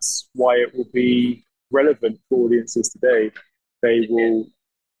that's why it will be relevant for audiences today. They will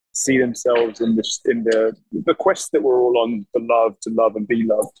see themselves in the quest that we're all on for love, to love and be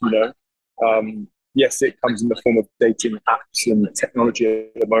loved. Yes, it comes in the form of dating apps and technology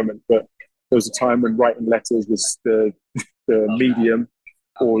at the moment, but there was a time when writing letters was the medium,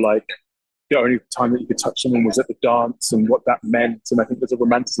 or like the only time that you could touch someone was at the dance and what that meant. And I think there's a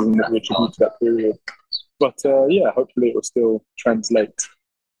romanticism that we attribute to that period. But hopefully it will still translate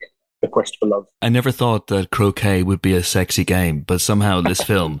the quest for love. I never thought that croquet would be a sexy game, but somehow this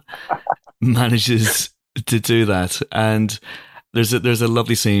film manages to do that. And there's a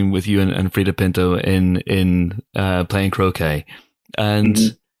lovely scene with you and Frida Pinto in playing croquet.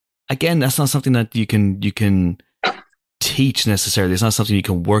 And again, that's not something that you can teach necessarily. It's not something you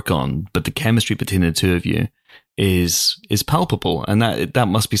can work on, but the chemistry between the two of you is palpable. And that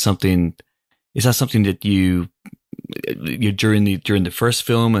must be something. Is that something that you during the first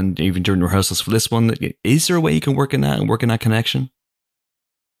film and even during rehearsals for this one? Is there a way you can work in that connection?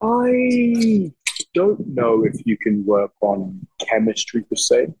 I don't know if you can work on chemistry per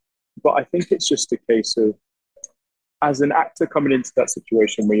se. But I think it's just a case of, as an actor coming into that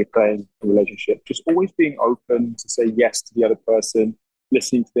situation where you're playing a relationship, just always being open to say yes to the other person,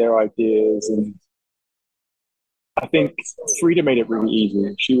 listening to their ideas. And I think Frida made it really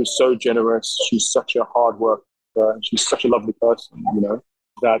easy. She was so generous. She's such a hard worker, and she's such a lovely person,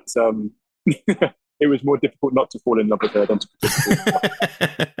 that it was more difficult not to fall in love with her than to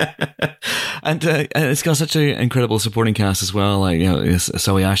And it's got such an incredible supporting cast as well. Like,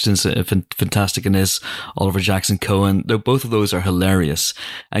 Zoe Ashton's fantastic in this. Oliver Jackson Cohen. Both of those are hilarious.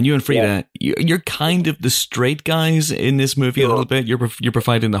 And you and Frida, you're kind of the straight guys in this movie a little bit. You're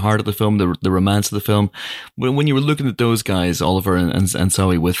providing the heart of the film, the romance of the film. When you were looking at those guys, Oliver and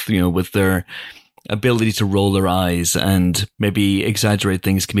Zoe, with their ability to roll their eyes and maybe exaggerate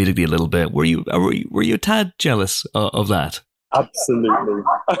things comedically a little bit, were you a tad jealous of that? Absolutely.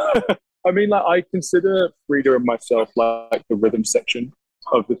 I mean, I consider Frida and myself like the rhythm section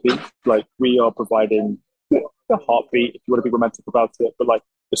of the piece. Like, we are providing the heartbeat, if you want to be romantic about it, but like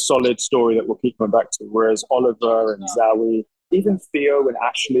the solid story that we'll keep coming back to. Whereas Oliver and Zoe, even Theo and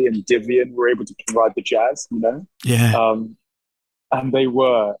Ashley and Divian were able to provide the jazz, Yeah. And they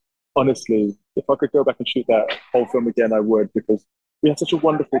were, honestly, if I could go back and shoot that whole film again, I would, because we had such a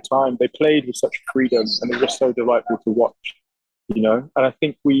wonderful time. They played with such freedom, and it was so delightful to watch, And I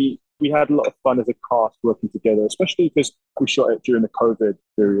think we had a lot of fun as a cast working together, especially because we shot it during the COVID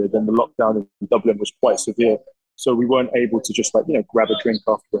period, and the lockdown in Dublin was quite severe. So we weren't able to just grab a drink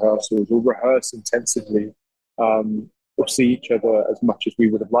after rehearsals or rehearse intensively, or see each other as much as we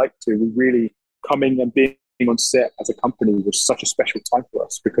would have liked to. We really, coming and being on set as a company was such a special time for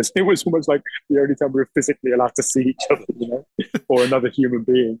us, because it was almost like the only time we were physically allowed to see each other, or another human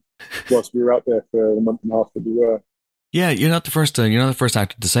being, whilst we were out there for the month and a half that we were. Yeah, you're not the first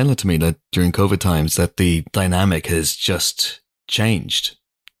actor to say that to me, that during COVID times that the dynamic has just changed.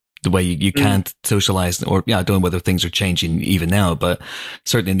 The way you can't socialize, or I don't know whether things are changing even now, but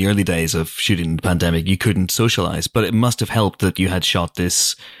certainly in the early days of shooting the pandemic, you couldn't socialize. But it must have helped that you had shot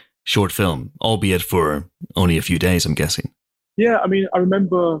this short film, albeit for only a few days, I'm guessing. Yeah, I mean, I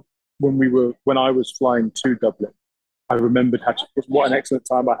remember when I was flying to Dublin, I remembered what an excellent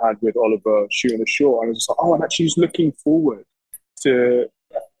time I had with Oliver shooting the short. I was just like, I'm actually just looking forward to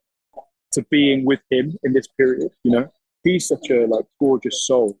being with him in this period, He's such a gorgeous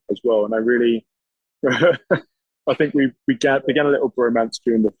soul as well. And I really, I think we began a little bromance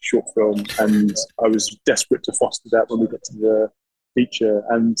during the short film, and I was desperate to foster that when we got to the feature.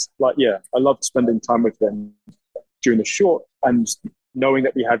 And I loved spending time with him during the short, and knowing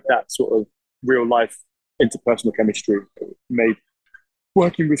that we had that sort of real life interpersonal chemistry made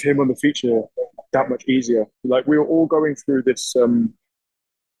working with him on the feature that much easier. We were all going through this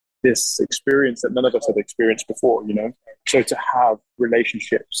this experience that none of us had experienced before, So to have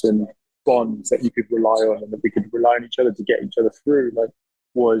relationships and bonds that you could rely on, and that we could rely on each other to get each other through,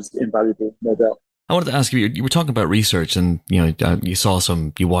 was invaluable, no doubt. I wanted to ask you were talking about research, and you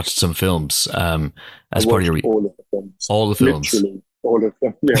watched some films as part of your all of the films. All the films. Literally all of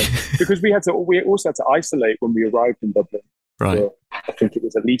them, yeah. Because we also had to isolate when we arrived in Dublin. Right. So I think it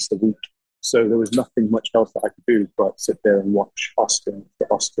was at least a week. So there was nothing much else that I could do but sit there and watch Austen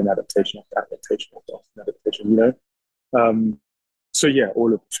adaptation after adaptation after Austen adaptation, So yeah,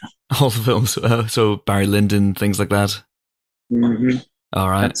 all of them. All the films. So Barry Lyndon, things like that. Mm-hmm. All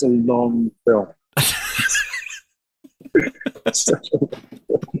right. That's a long film.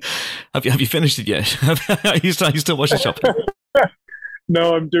 Have you finished it yet? Are you still watching Ṣọpẹ?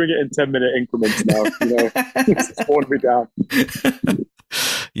 No, I'm doing it in 10-minute increments now. It's worn me down.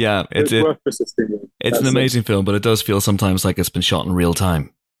 Yeah, it's worth persisting in. It's an amazing film, but it does feel sometimes like it's been shot in real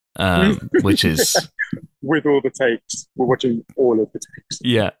time, which is with all the takes. We're watching all of the takes.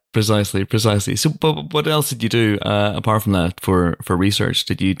 Yeah, precisely. So, but what else did you do apart from that for research?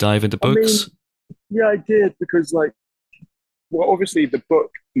 Did you dive into books? Yeah, I did, because obviously the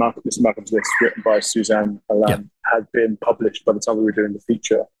book Mr. Malcolm's List, written by Suzanne Alam, had been published by the time we were doing the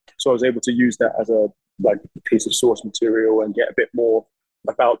feature. So I was able to use that as a piece of source material and get a bit more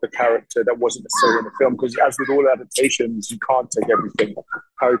about the character that wasn't necessarily in the film. Because as with all adaptations, you can't take everything.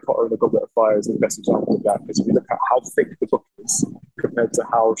 Harry Potter and the Goblet of Fire is the best example of that. Because if you look at how thick the book is compared to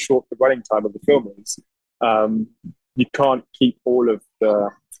how short the running time of the film is, you can't keep all of the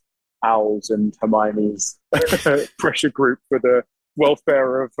Owls and Hermione's pressure group for the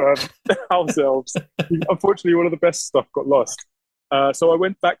welfare of house elves. Unfortunately, all of the best stuff got lost. So I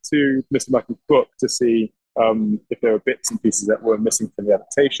went back to Mr. Malcolm's book to see if there were bits and pieces that were missing from the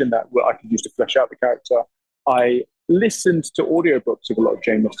adaptation that I could use to flesh out the character. I listened to audiobooks of a lot of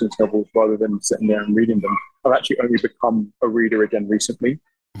Jane Austen's novels rather than sitting there and reading them. I've actually only become a reader again recently.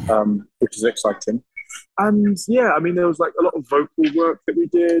 which is exciting. And yeah, I mean, there was like a lot of vocal work that we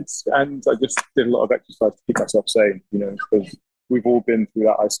did, and I just did a lot of exercise to keep myself sane, because we've all been through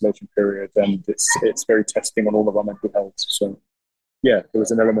that isolation period, and it's very testing on all of our mental health. So yeah, there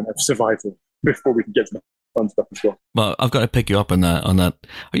was an element of survival before we can get to the fun stuff as well. Well, I've got to pick you up on that.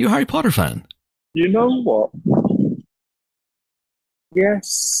 Are you a Harry Potter fan? You know what?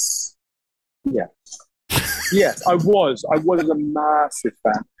 Yes. Yes, I was. I was a massive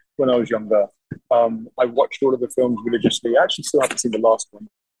fan when I was younger. I watched all of the films religiously. I actually still haven't seen the last one,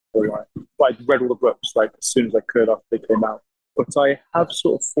 but I read all the books like as soon as I could after they came out. But I have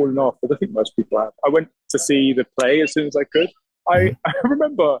sort of fallen off, as I think most people have. I went to see the play as soon as I could. I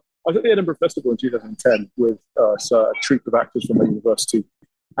remember I was at the Edinburgh Festival in 2010 with a troupe of actors from my university,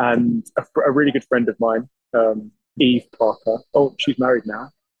 and a really good friend of mine, Eve Parker. Oh, she's married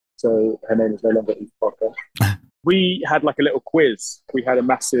now, so her name is no longer Eve Parker. We had like a little quiz. We had a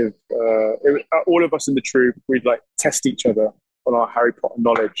massive, all of us in the troupe, we'd like test each other on our Harry Potter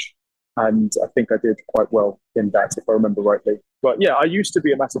knowledge. And I think I did quite well in that, if I remember rightly. But yeah, I used to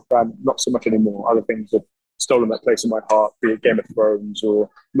be a massive fan, not so much anymore. Other things have stolen that place in my heart, be it Game of Thrones or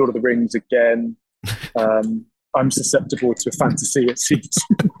Lord of the Rings again. I'm susceptible to fantasy, it seems.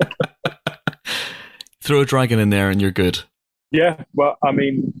 Throw a dragon in there and you're good. Yeah, well, I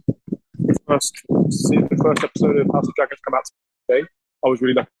mean, the first episode of House of Dragons come out today. I was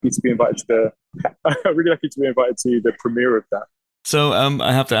really lucky to be invited to the premiere of that. So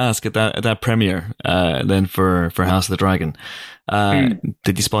I have to ask at that premiere then for House of the Dragon,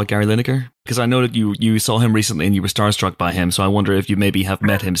 did you spot Gary Lineker? Because I know that you saw him recently and you were starstruck by him. So I wonder if you maybe have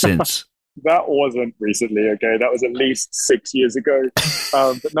met him since. That wasn't recently, okay? That was at least 6 years ago.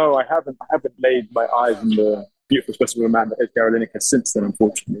 But no, I haven't laid my eyes on the beautiful specimen of a man that is Gary Lineker since then,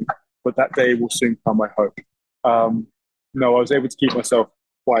 unfortunately. But that day will soon come, I hope. No, I was able to keep myself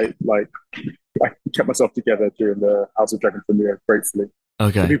quite I kept myself together during the House of Dragon premiere, gratefully.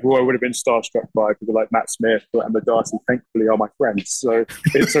 Okay. The people who I would have been starstruck by, people like Matt Smith or Emma Darcy, thankfully are my friends, so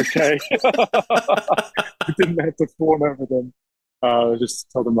it's okay. I didn't have to fawn over them.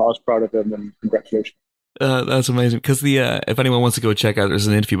 Just tell them that I was proud of them and congratulations. That's amazing. Because if anyone wants to go check out, there's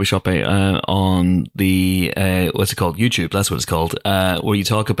an interview with Ṣọpẹ on the what's it called? YouTube. That's what it's called. Where you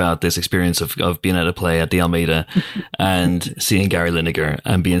talk about this experience of being at a play at the Almeida and seeing Gary Lineker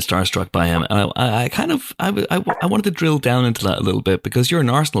and being starstruck by him. And I wanted to drill down into that a little bit because you're an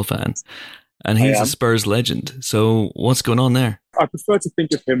Arsenal fan and he's a Spurs legend. So what's going on there? I prefer to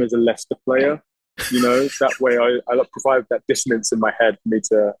think of him as a Leicester player. That way I provide that dissonance in my head for me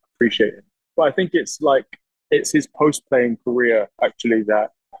to appreciate him. But I think it's his post-playing career actually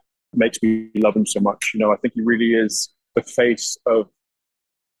that makes me love him so much. I think he really is the face of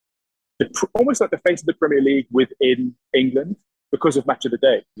almost like the face of the Premier League within England because of Match of the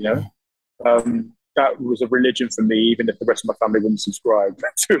Day. That was a religion for me. Even if the rest of my family wouldn't subscribe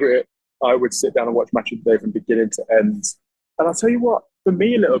to it, I would sit down and watch Match of the Day from beginning to end. And I'll tell you what, for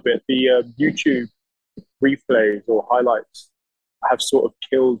me a little bit, the YouTube replays or highlights have sort of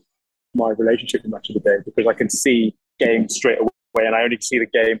killed my relationship with Match of the Day because I can see games straight away and I only see the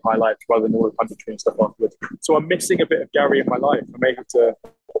game highlights rather than all the punditry and stuff afterwards. So I'm missing a bit of Gary in my life. I may have to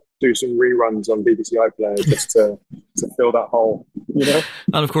do some reruns on BBC iPlayer just to fill that hole,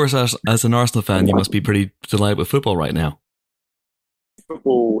 And of course, as an Arsenal fan, you must be pretty delighted with football right now.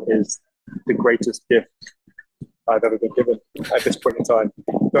 Football is the greatest gift I've ever been given at this point in time.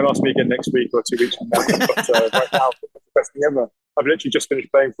 Don't ask me again next week or 2 weeks from now. But right now, it's the best thing ever. I've literally just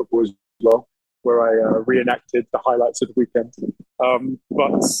finished playing football as well, where I reenacted the highlights of the weekend.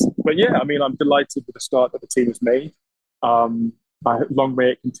 But yeah, I mean, I'm delighted with the start that the team has made. Long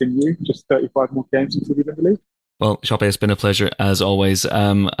may it continue. Just 35 more games until we win the league. Well, Ṣọpẹ, it's been a pleasure as always.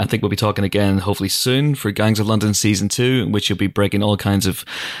 I think we'll be talking again hopefully soon for Gangs of London Season 2, in which you'll be breaking all kinds of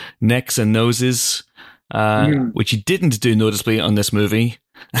necks and noses, which you didn't do noticeably on this movie.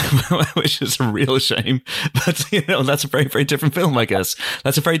 Which is a real shame, but that's a very, very different film, I guess.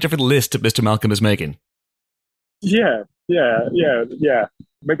 That's a very different list that Mr. Malcolm is making. Yeah.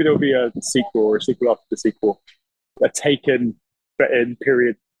 Maybe there'll be a sequel or a sequel after the sequel. A Taken, but in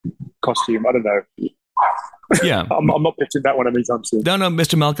period costume. I don't know. Yeah, I'm not pitching that one anytime soon. No,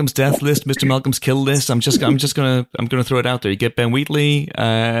 Mr. Malcolm's death list, Mr. Malcolm's kill list. I'm gonna throw it out there. You get Ben Wheatley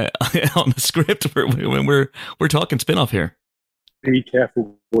on the script when we're talking spin-off here. Be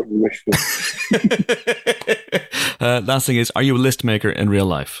careful what you wish for. Last thing is, are you a list maker in real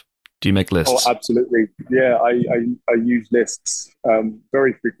life? Do you make lists? Oh, absolutely. Yeah, I use lists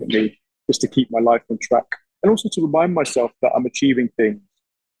very frequently just to keep my life on track and also to remind myself that I'm achieving things,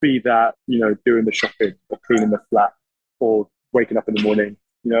 be that, doing the shopping or cleaning the flat or waking up in the morning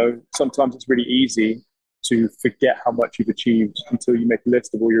Sometimes it's really easy to forget how much you've achieved until you make a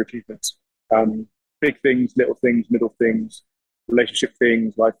list of all your achievements. Big things, little things, middle things, relationship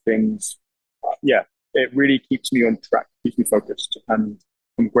things, life things. It really keeps me on track, keeps me focused, and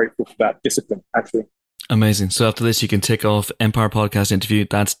I'm grateful for that discipline, actually. Amazing. So after this, you can tick off Empire Podcast interview.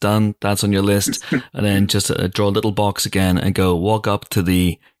 That's done. That's on your list. And then just draw a little box again and go walk up to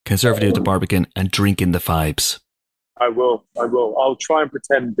the Conservative at the Barbican and drink in the vibes. I will. I'll try and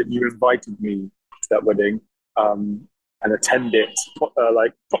pretend that you invited me to that wedding and attend it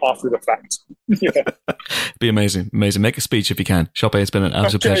after the fact. Yeah. Be amazing. Make a speech if you can. Şọpẹ, it's been an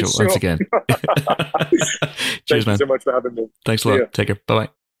absolute pleasure once again. Cheers, man. Thank you so much for having me. Thanks a lot. Take care. Bye-bye.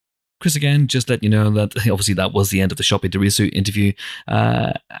 Chris again, just let you know that obviously that was the end of the Ṣọpẹ Dìrísù interview.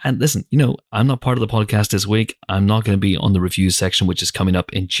 And listen, I'm not part of the podcast this week. I'm not going to be on the reviews section, which is coming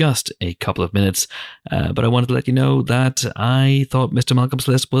up in just a couple of minutes. But I wanted to let you know that I thought Mr. Malcolm's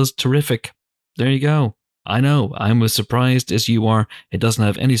List was terrific. There you go. I know, I'm as surprised as you are. It doesn't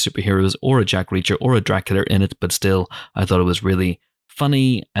have any superheroes or a Jack Reacher or a Dracula in it, but still, I thought it was really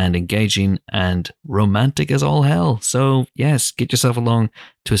funny and engaging and romantic as all hell. So yes, get yourself along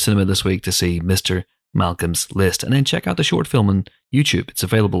to a cinema this week to see Mr. Malcolm's List. And then check out the short film on YouTube. It's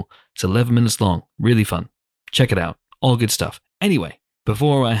available. It's 11 minutes long. Really fun. Check it out. All good stuff. Anyway,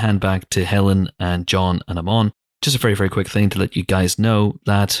 before I hand back to Helen and John and Amon, just a very, very quick thing to let you guys know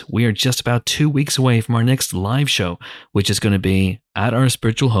that we are just about 2 weeks away from our next live show, which is going to be at our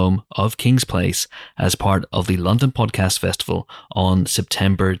spiritual home of King's Place as part of the London Podcast Festival on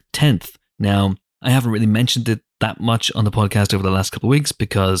September 10th. Now, I haven't really mentioned it that much on the podcast over the last couple of weeks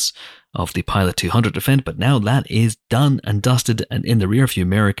because of the Pilot 200 event, but now that is done and dusted and in the rearview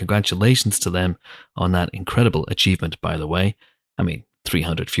mirror. Congratulations to them on that incredible achievement, by the way. I mean,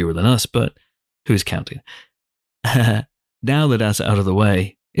 300 fewer than us, but who's counting? Now that that's out of the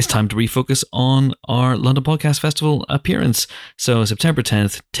way, it's time to refocus on our London Podcast Festival appearance. So September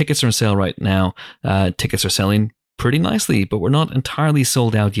 10th, tickets are on sale right now. Tickets are selling pretty nicely, but we're not entirely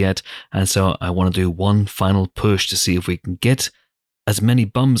sold out yet. And so I want to do one final push to see if we can get as many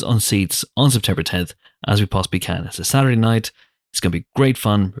bums on seats on September 10th as we possibly can. It's a Saturday night. It's going to be great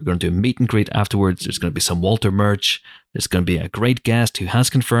fun. We're going to do a meet and greet afterwards. There's going to be some Walter merch. There's going to be a great guest who has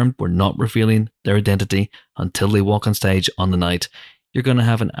confirmed we're not revealing their identity until they walk on stage on the night. You're going to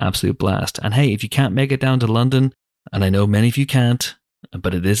have an absolute blast. And hey, if you can't make it down to London, and I know many of you can't,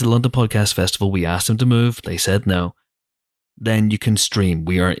 but it is a London Podcast Festival. We asked them to move. They said no. Then you can stream.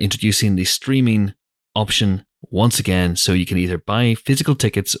 We are introducing the streaming option once again. So you can either buy physical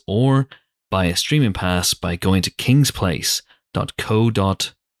tickets or buy a streaming pass by going to kingsplace.co.uk.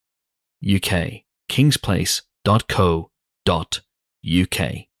 kingsplace.co.uk.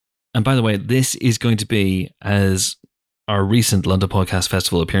 And by the way, this is going to be, as our recent London Podcast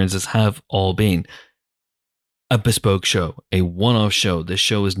Festival appearances have all been, a bespoke show, a one-off show. This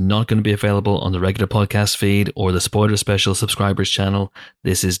show is not going to be available on the regular podcast feed or the Spoiler Special subscribers channel.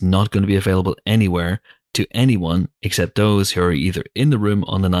 This is not going to be available anywhere to anyone except those who are either in the room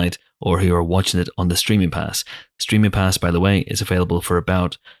on the night or who are watching it on the Streaming Pass. Streaming Pass, by the way, is available for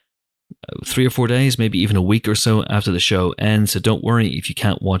about 3 or 4 days, maybe even a week or so after the show ends. So don't worry if you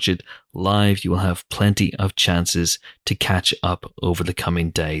can't watch it live. You will have plenty of chances to catch up over the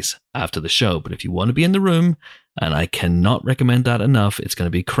coming days after the show. But if you want to be in the room, and I cannot recommend that enough, it's going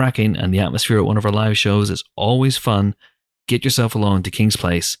to be cracking, and the atmosphere at one of our live shows is always fun. Get yourself along to King's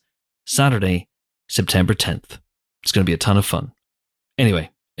Place, Saturday, September 10th. It's going to be a ton of fun. Anyway,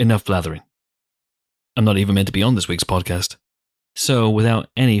 enough blathering. I'm not even meant to be on this week's podcast. So without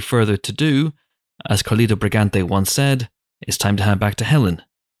any further to-do, as Carlito Brigante once said, it's time to hand back to Helen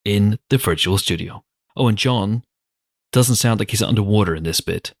in the virtual studio. Oh, and John doesn't sound like he's underwater in this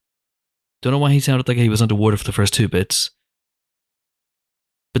bit. Don't know why he sounded like he was underwater for the first 2 bits.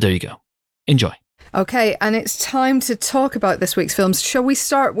 But there you go. Enjoy. Okay, and it's time to talk about this week's films. Shall we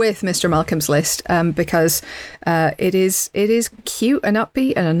start with Mr. Malcolm's List? Because it is cute and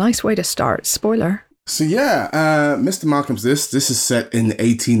upbeat and a nice way to start. Spoiler. So yeah, Mr. Malcolm's List. This is set in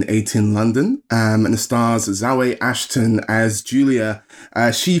 1818 London, and it stars Zawe Ashton as Julia.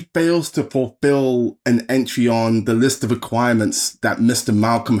 She fails to fulfill an entry on the list of requirements that Mr.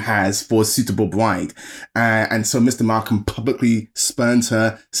 Malcolm has for a suitable bride, and so Mr. Malcolm publicly spurns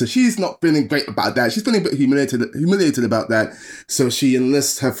her. So she's not feeling great about that. She's feeling a bit humiliated about that. So she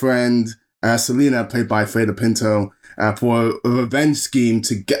enlists her friend Selena, played by Freida Pinto, for a revenge scheme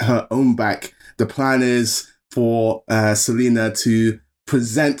to get her own back. The plan is for Selena to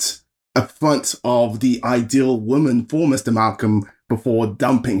present a front of the ideal woman for Mr. Malcolm before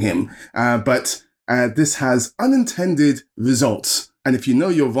dumping him. But this has unintended results. And if you know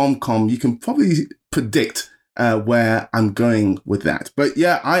your rom-com, you can probably predict where I'm going with that. But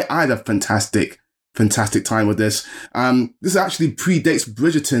yeah, I had a fantastic time with this. This actually predates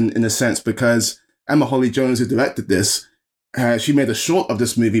Bridgerton in a sense, because Emma Hawley-Jones, who directed this, she made a short of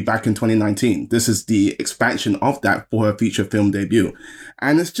this movie back in 2019. This is the expansion of that for her feature film debut.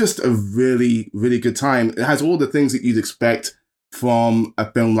 And it's just a really, really good time. It has all the things that you'd expect from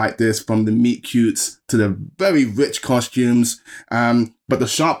a film like this, from the meet cutes to the very rich costumes. But the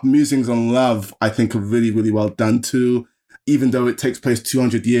sharp musings on love, I think, are really, really well done too. Even though it takes place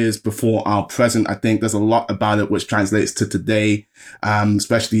 200 years before our present, I think there's a lot about it which translates to today,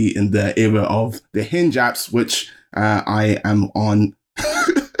 especially in the era of the hinge apps, which I am on.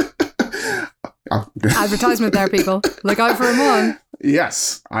 Advertisement there, people. Look out for him on.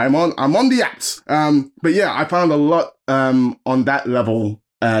 Yes, I'm on the apps. But yeah, I found a lot on that level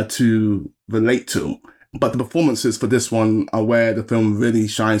to relate to. But the performances for this one are where the film really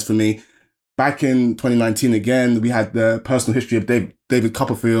shines for me. Back in 2019, again, we had the personal history of David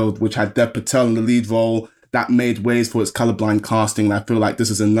Copperfield, which had Dev Patel in the lead role. That made ways for its colorblind casting. And I feel like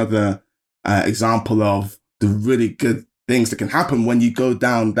this is another example of the really good things that can happen when you go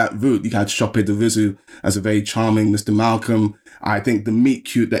down that route. You had Ṣọpẹ Dìrísù as a very charming Mr. Malcolm. I think the meet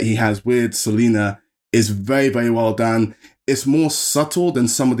cute that he has with Selena is very, very well done. It's more subtle than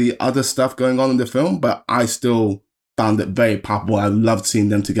some of the other stuff going on in the film, but I still found it very palpable. I loved seeing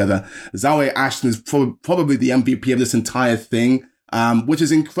them together. Zawe Ashton is probably the MVP of this entire thing, which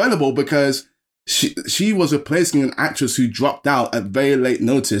is incredible because she was replacing an actress who dropped out at very late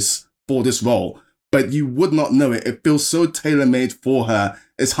notice for this role. But you would not know it. It feels so tailor-made for her.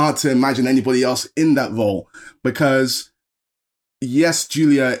 It's hard to imagine anybody else in that role because, yes,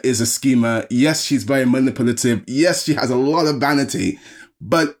 Julia is a schemer. Yes, she's very manipulative. Yes, she has a lot of vanity.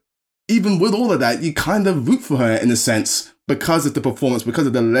 But even with all of that, you kind of root for her in a sense because of the performance, because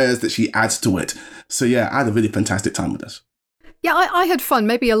of the layers that she adds to it. So yeah, I had a really fantastic time with this. Yeah, I had fun,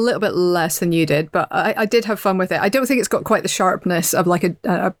 maybe a little bit less than you did, but I did have fun with it. I don't think it's got quite the sharpness of like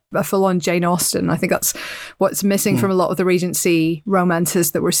a full-on Jane Austen. I think that's what's missing from a lot of the Regency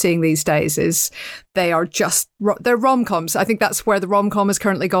romances that we're seeing these days is they're rom-coms. I think that's where the rom-com has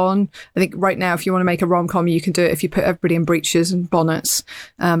currently gone. I think right now, if you want to make a rom-com, you can do it if you put everybody in breeches and bonnets,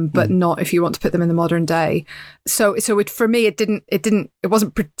 but not if you want to put them in the modern day. So for me, it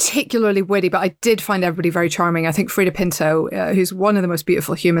wasn't particularly witty, but I did find everybody very charming. I think Frida Pinto, who's one of the most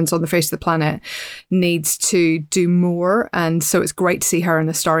beautiful humans on the face of the planet, needs to do more. And so it's great to see her in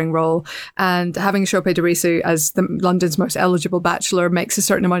a starring role. And having Ṣọpẹ Dìrísù as London's most eligible bachelor makes a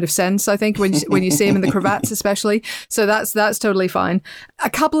certain amount of sense, I think, when you see him in the cravats, especially. So that's totally fine. A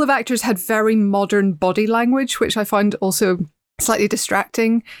couple of actors had very modern body language, which I find also slightly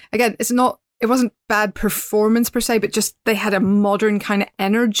distracting. Again, it wasn't bad performance per se, but just they had a modern kind of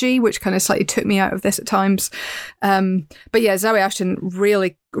energy, which kind of slightly took me out of this at times. But yeah, Zawe Ashton,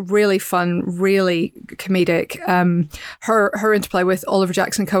 really, really fun, really comedic. Her interplay with Oliver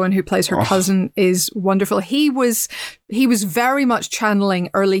Jackson Cohen, who plays her cousin, is wonderful. He was very much channeling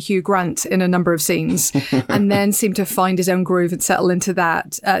early Hugh Grant in a number of scenes, and then seemed to find his own groove and settle into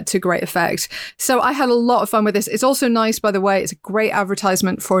that to great effect. So I had a lot of fun with this. It's also nice, by the way, it's a great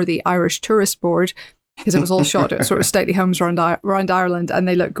advertisement for the Irish Tourist Board, because it was all shot at sort of stately homes around Ireland, and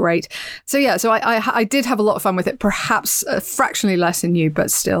they look great. So yeah, so I did have a lot of fun with it, perhaps fractionally less than you,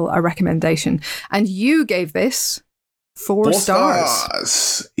 but still a recommendation. And you gave this 4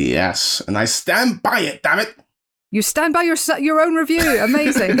 stars. Yes, and I stand by it, damn it. You stand by your own review.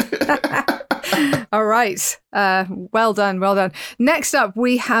 Amazing. All right. Well done. Next up,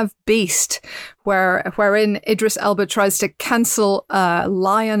 we have Beast, wherein Idris Elba tries to cancel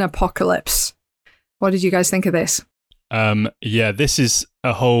lion apocalypse. What did you guys think of this? Yeah, this is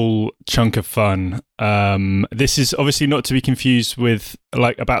a whole chunk of fun. This is obviously not to be confused with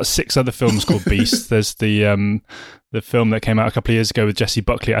like about 6 other films called Beast. There's the film that came out a couple of years ago with Jessie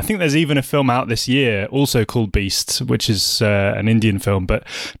Buckley. I think there's even a film out this year also called Beast, which is an Indian film. But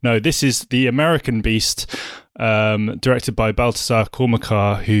no, this is the American Beast, directed by Baltasar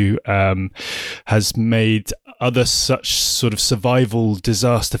Kormakar, who has made other such sort of survival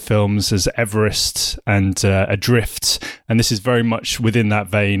disaster films as Everest and Adrift, and this is very much within that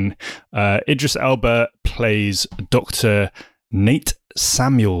vein. Idris Elba plays Dr. Nate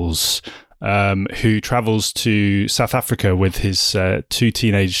Samuels, who travels to South Africa with his 2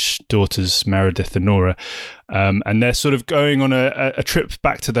 teenage daughters, Meredith and Nora, and they're sort of going on a trip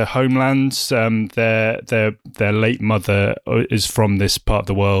back to their homelands. Their late mother is from this part of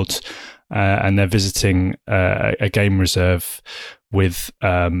the world, and they're visiting a game reserve with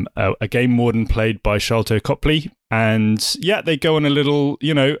a game warden played by Sharlto Copley. And yeah, they go on a little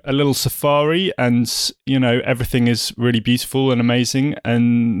safari, and everything is really beautiful and amazing.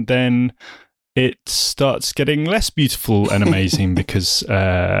 And then it starts getting less beautiful and amazing because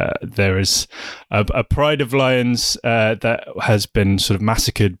there is a pride of lions that has been sort of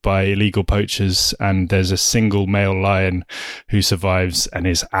massacred by illegal poachers, and there's a single male lion who survives and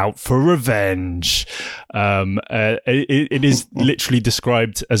is out for revenge. It is literally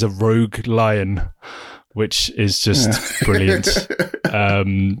described as a rogue lion, which is just brilliant.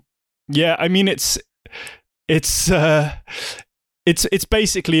 Yeah, I mean, it's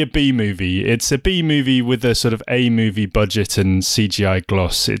basically a B movie. It's a B movie with a sort of A movie budget and CGI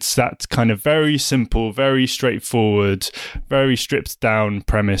gloss. It's that kind of very simple, very straightforward, very stripped down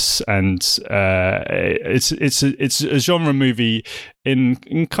premise, and it's a genre movie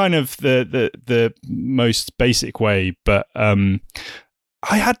in kind of the most basic way. But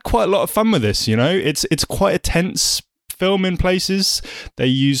I had quite a lot of fun with this. It's quite a tense film in places. They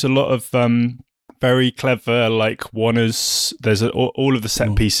use a lot of very clever, like, wanners. There's all of the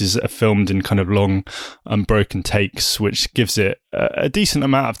set pieces are filmed in kind of long, unbroken takes, which gives it a decent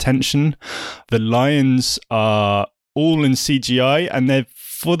amount of tension. The lions are all in CGI, and they're,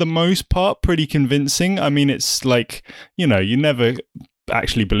 for the most part, pretty convincing. I mean, it's like, you never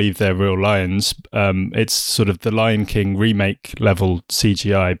actually believe they're real lions. It's sort of the Lion King remake level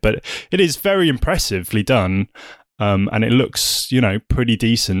CGI, but it is very impressively done, and it looks, pretty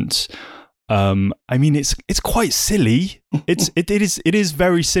decent. I mean, it's quite silly. It is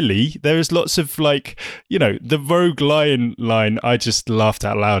very silly. There is lots of, like, the rogue lion line. I just laughed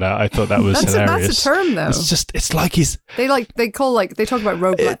out loud at. I thought that was hilarious. That's a term, though. It's like they talk about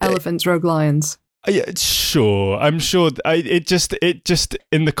rogue elephants, rogue lions. Yeah, sure. I'm sure. It just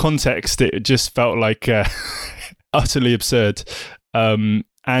in the context, it just felt like utterly absurd.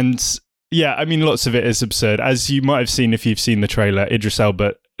 And yeah, I mean, lots of it is absurd, as you might have seen if you've seen the trailer. Idris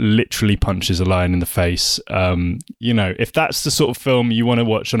Elba literally punches a lion in the face. If that's the sort of film you want to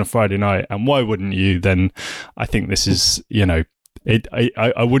watch on a Friday night, and why wouldn't you, then I think this is,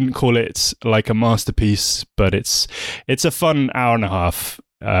 I wouldn't call it like a masterpiece, but it's a fun hour and a half,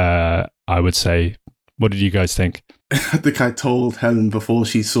 I would say. What did you guys think? I think I told Helen before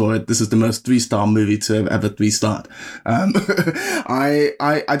she saw it, this is the most 3-star movie to have ever 3-starred.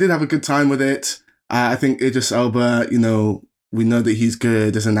 I did have a good time with it. I think Idris Elba, we know that he's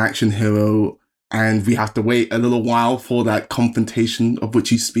good as an action hero, and we have to wait a little while for that confrontation of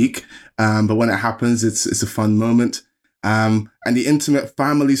which you speak. But when it happens, it's a fun moment. And the intimate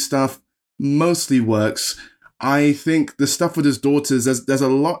family stuff mostly works. I think the stuff with his daughters, there's a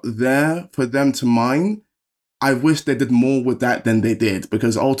lot there for them to mine. I wish they did more with that than they did,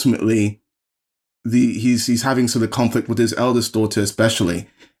 because ultimately he's having sort of conflict with his eldest daughter especially,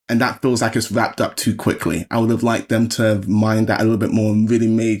 and that feels like it's wrapped up too quickly. I would have liked them to mine that a little bit more and really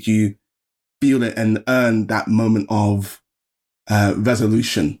made you feel it and earn that moment of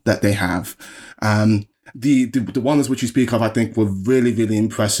resolution that they have. The ones which you speak of, I think, were really, really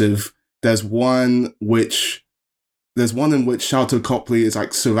impressive. There's one in which Sharlto Copley is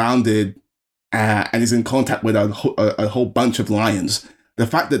like surrounded and is in contact with a whole bunch of lions. The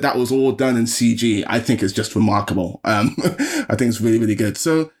fact that was all done in CG, I think, is just remarkable. I think it's really, really good.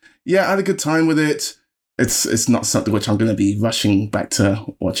 So yeah, I had a good time with it. It's not something which I'm going to be rushing back to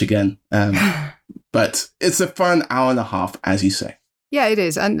watch again. But it's a fun hour and a half, as you say. Yeah, it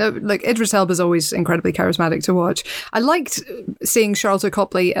is. And Idris Elba is always incredibly charismatic to watch. I liked seeing Sharlto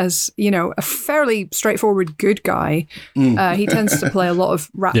Copley as, a fairly straightforward good guy. He tends to play a lot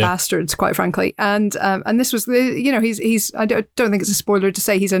of rat bastards, quite frankly. And this was he's I don't think it's a spoiler to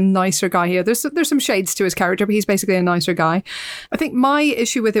say he's a nicer guy here. There's some shades to his character, but he's basically a nicer guy. I think my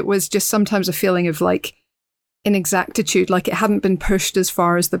issue with it was just sometimes a feeling of like inexactitude, like it hadn't been pushed as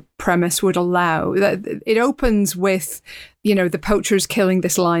far as the premise would allow. It opens with, the poachers killing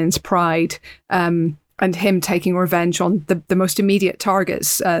this lion's pride, and him taking revenge on the most immediate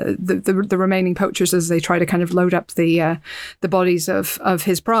targets, the remaining poachers, as they try to kind of load up the bodies of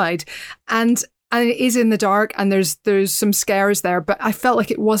his pride. And it is in the dark, and there's some scares there, but I felt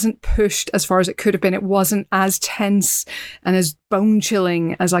like it wasn't pushed as far as it could have been. It wasn't as tense and as bone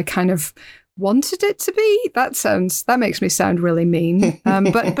chilling as I kind of wanted it to be. That makes me sound really mean.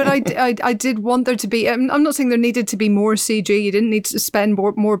 But I did want there to be. I'm not saying there needed to be more CG. You didn't need to spend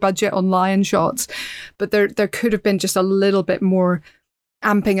more budget on lion shots, but there could have been just a little bit more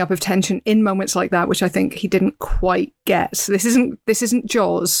amping up of tension in moments like that, which I think he didn't quite get. So this isn't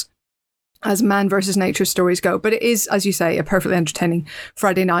Jaws, as man versus nature stories go, but it is, as you say, a perfectly entertaining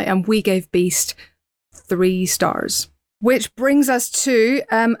Friday night, and we gave Beast 3 stars. Which brings us to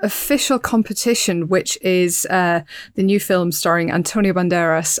Official Competition, which is the new film starring Antonio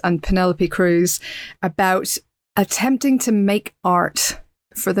Banderas and Penelope Cruz about attempting to make art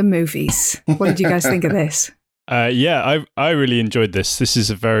for the movies. What did you guys think of this? Yeah, I really enjoyed this. This is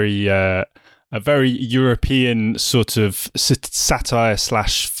a very European sort of satire /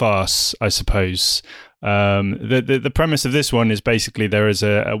 farce, I suppose. The premise of this one is basically there is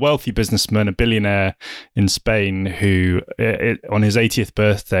a wealthy businessman, a billionaire in Spain, who on his 80th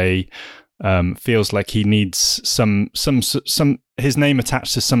birthday feels like he needs some his name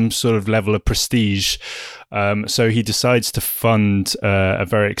attached to some sort of level of prestige. So he decides to fund a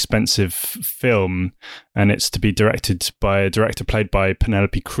very expensive film, and it's to be directed by a director played by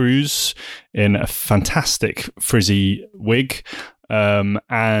Penelope Cruz in a fantastic frizzy wig. And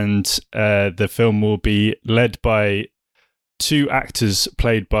the film will be led by two actors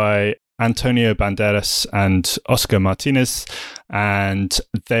played by Antonio Banderas and Oscar Martinez, and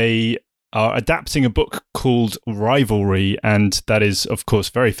they are adapting a book called Rivalry, and that is, of course,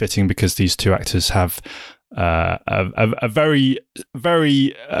 very fitting because these two actors have a very,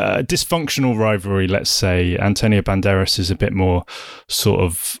 very dysfunctional rivalry, let's say. Antonio Banderas is a bit more sort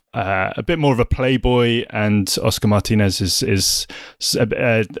of a bit more of a playboy, and Oscar Martinez is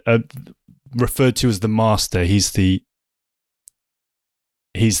referred to as the master. He's the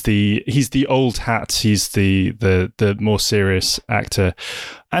old hat. He's the more serious actor,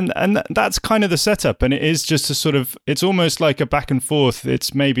 and that's kind of the setup. And it is just a sort of, it's almost like a back and forth.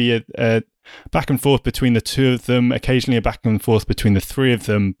 It's maybe a back and forth between the two of them, occasionally a back and forth between the three of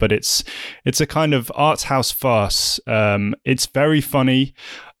them. But it's a kind of art house farce. It's very funny.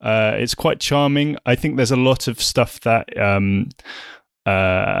 It's quite charming. I think there's a lot of stuff that.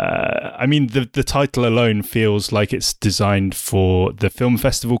 I mean, the title alone feels like it's designed for the film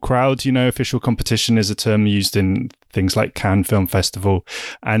festival crowd. You know, Official Competition is a term used in things like Cannes Film Festival,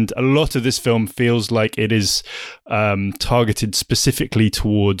 and a lot of this film feels like it is targeted specifically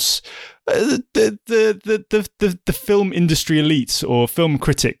towards the film industry elite or film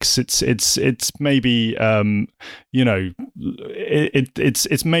critics. It's maybe you know,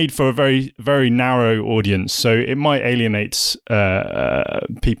 it's made for a very, very narrow audience, so it might alienate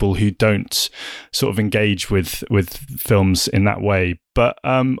people who don't sort of engage with films in that way. But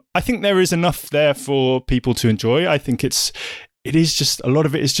I think there is enough there for people to enjoy. I think it is just, a lot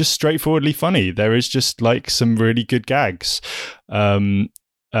of it is just straightforwardly funny. There is just like some really good gags.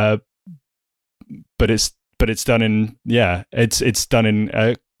 But it's done in, yeah, it's done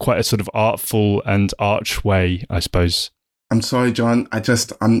in quite a sort of artful and arch way, I suppose. I'm sorry, John. I'm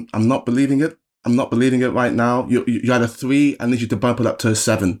not believing it. I'm not believing it right now. You had a 3. I need you to bump it up to a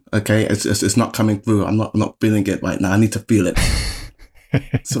 7. Okay, it's not coming through. I'm not feeling it right now. I need to feel it.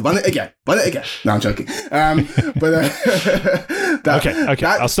 So run it again. No, I'm joking. Okay.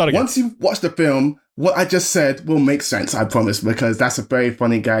 I'll start again. Once you watch the film, what I just said will make sense, I promise, because that's a very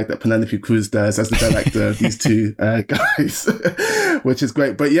funny gag that Penelope Cruz does as the director of these two guys, which is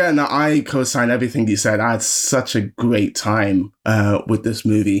great. But yeah, no, I co-sign everything you said. I had such a great time with this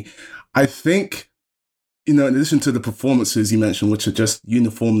movie. I think, you know, in addition to the performances you mentioned, which are just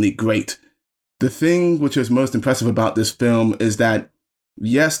uniformly great, the thing which is most impressive about this film is that,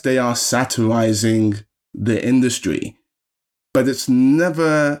 yes, they are satirizing the industry, but it's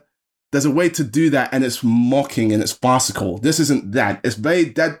never, there's a way to do that, and it's mocking and it's farcical. This isn't that. It's very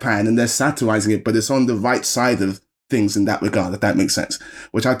deadpan and they're satirizing it, but it's on the right side of things in that regard, if that makes sense,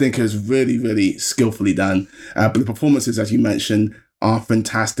 which I think is really, really skillfully done. But the performances, as you mentioned, are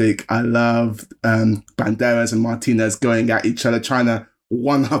fantastic. I love Banderas and Martinez going at each other, trying to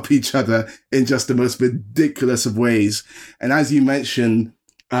one-up each other in just the most ridiculous of ways. And as you mentioned,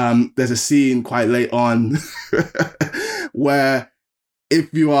 there's a scene quite late on where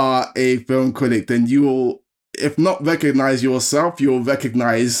if you are a film critic, then you will, if not recognize yourself, you'll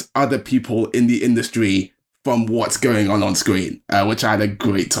recognize other people in the industry from what's going on screen, which I had a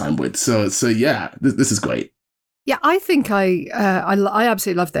great time with. So yeah, this is great. Yeah, I think I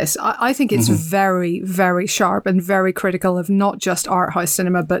absolutely love this. I think it's very, very sharp and very critical of not just art house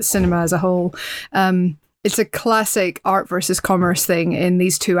cinema, but cinema as a whole. It's a classic art versus commerce thing in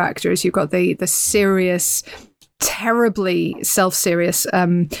these two actors. You've got the serious, terribly self-serious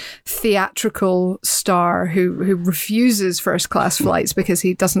theatrical star who refuses first class flights because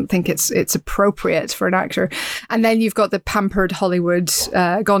he doesn't think it's appropriate for an actor, and then you've got the pampered Hollywood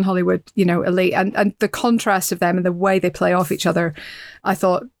gone Hollywood, you know, elite, and the contrast of them and the way they play off each other, I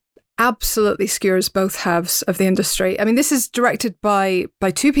thought absolutely skewers both halves of the industry. I mean, this is directed by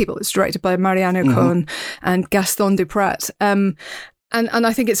two people. It's directed by Mariano Cohen and Gaston Duprat. And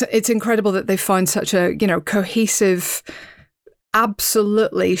I think it's incredible that they found such a, cohesive,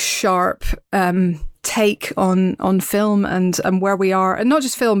 absolutely sharp take on film and where we are, and not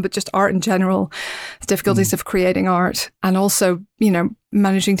just film, but just art in general, the difficulties of creating art, and also,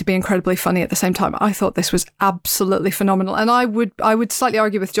 managing to be incredibly funny at the same time. I thought this was absolutely phenomenal. And I would slightly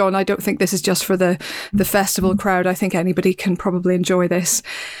argue with John. I don't think this is just for the festival crowd. I think anybody can probably enjoy this.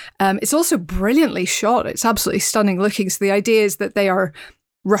 It's also brilliantly shot. It's absolutely stunning looking. So the idea is that they are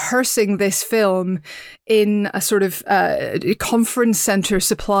rehearsing this film in a sort of conference center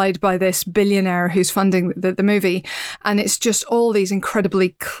supplied by this billionaire who's funding the movie. And it's just all these incredibly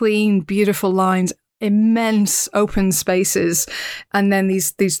clean, beautiful lines, immense open spaces, and then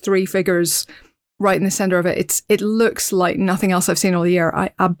these three figures right in the center of it. It looks like nothing else I've seen all year. I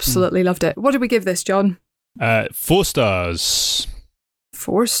absolutely loved it. What did we give this, John? 4 stars.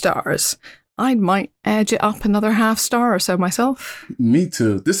 4 stars. I might edge it up another half star or so myself. Me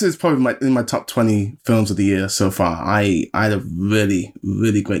too. This is probably in my top 20 films of the year so far. I had a really,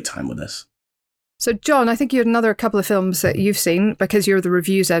 really great time with this. So, John, I think you had another couple of films that you've seen because you're the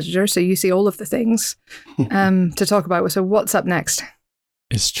reviews editor, so you see all of the things to talk about. So what's up next?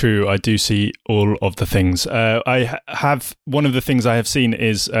 It's true. I do see all of the things. One of the things I have seen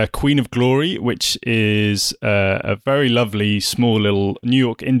is Queen of Glory, which is a very lovely, small little New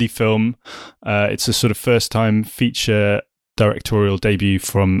York indie film. It's a sort of first-time feature directorial debut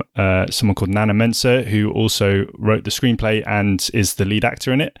from someone called Nana Mensah, who also wrote the screenplay and is the lead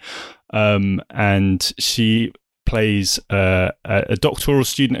actor in it. And she plays a doctoral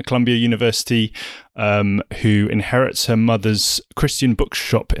student at Columbia University who inherits her mother's Christian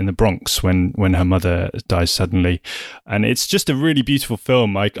bookshop in the Bronx when her mother dies suddenly. And it's just a really beautiful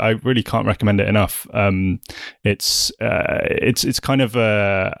film. I really can't recommend it enough. It's kind of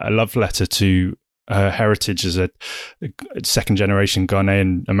a love letter to her heritage as a second generation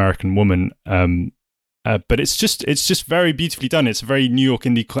Ghanaian American woman. But it's just very beautifully done. It's a very New York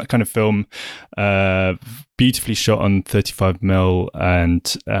indie kind of film, beautifully shot on 35mm,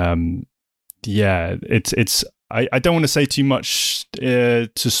 and it's. I don't want to say too much to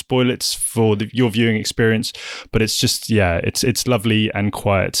spoil it for your viewing experience, but it's just it's lovely and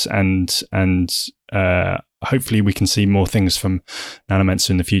quiet, and hopefully we can see more things from Nana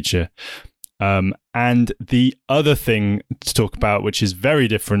Mensah in the future. And the other thing to talk about, which is very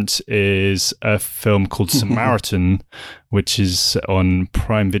different, is a film called Samaritan, which is on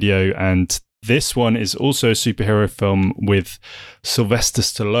Prime Video. And this one is also a superhero film with Sylvester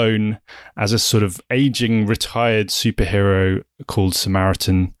Stallone as a sort of aging, retired superhero called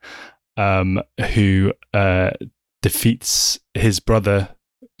Samaritan, who defeats his brother,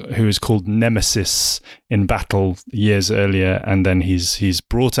 who is called Nemesis, in battle years earlier, and then he's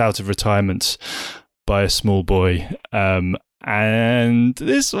brought out of retirement by a small boy. And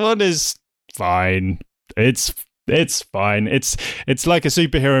this one is fine. It's fine. It's like a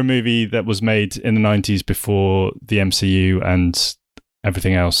superhero movie that was made in the 90s before the MCU and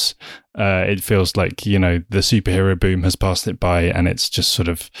everything else. It feels like, the superhero boom has passed it by, and it's just sort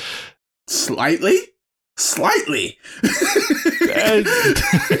of slightly.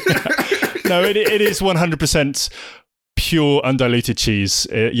 No, it is 100% pure undiluted cheese.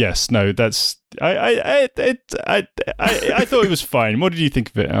 Yes, no, that's I thought it was fine. What did you think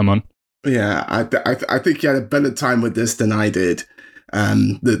of it, Amon? Yeah, I think you had a better time with this than I did.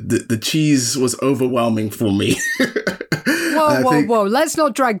 The cheese was overwhelming for me. Whoa! Let's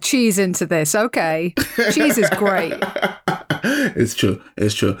not drag cheese into this, okay? Cheese is great. It's true.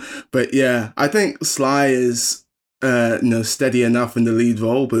 But yeah, I think Sly is steady enough in the lead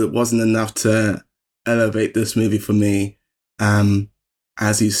role, but it wasn't enough to elevate this movie for me.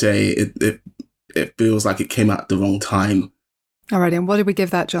 As you say, it feels like it came out at the wrong time. All right, and what did we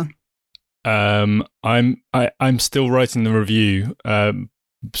give that, John? I'm still writing the review,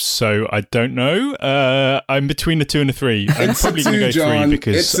 so I don't know. I'm between a 2 and a 3. I'm probably going to go John. 3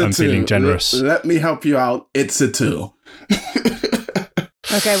 because I'm feeling generous. Let me help you out. It's a 2.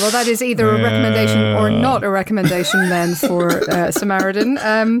 Okay, well, that is either a recommendation or not a recommendation then for Samaritan.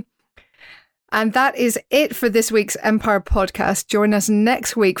 And that is it for this week's Empire podcast. Join us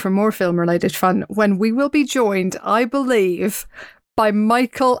next week for more film-related fun, when we will be joined, I believe, by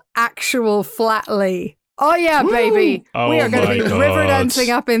Michael Actual Flatley. Oh yeah, baby. We are going to be river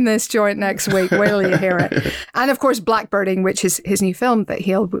dancing up in this joint next week. Wait till you hear it. And of course, Blackbirding, which is his new film that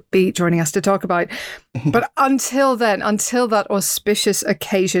he'll be joining us to talk about. But until then, until that auspicious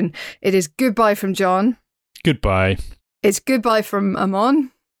occasion, it is goodbye from John. Goodbye. It's goodbye from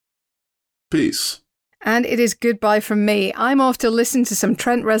Amon. Peace. And it is goodbye from me. I'm off to listen to some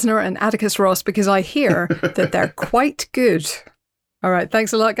Trent Reznor and Atticus Ross because I hear that they're quite good. All right.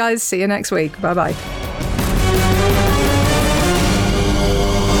 Thanks a lot, guys. See you next week. Bye-bye.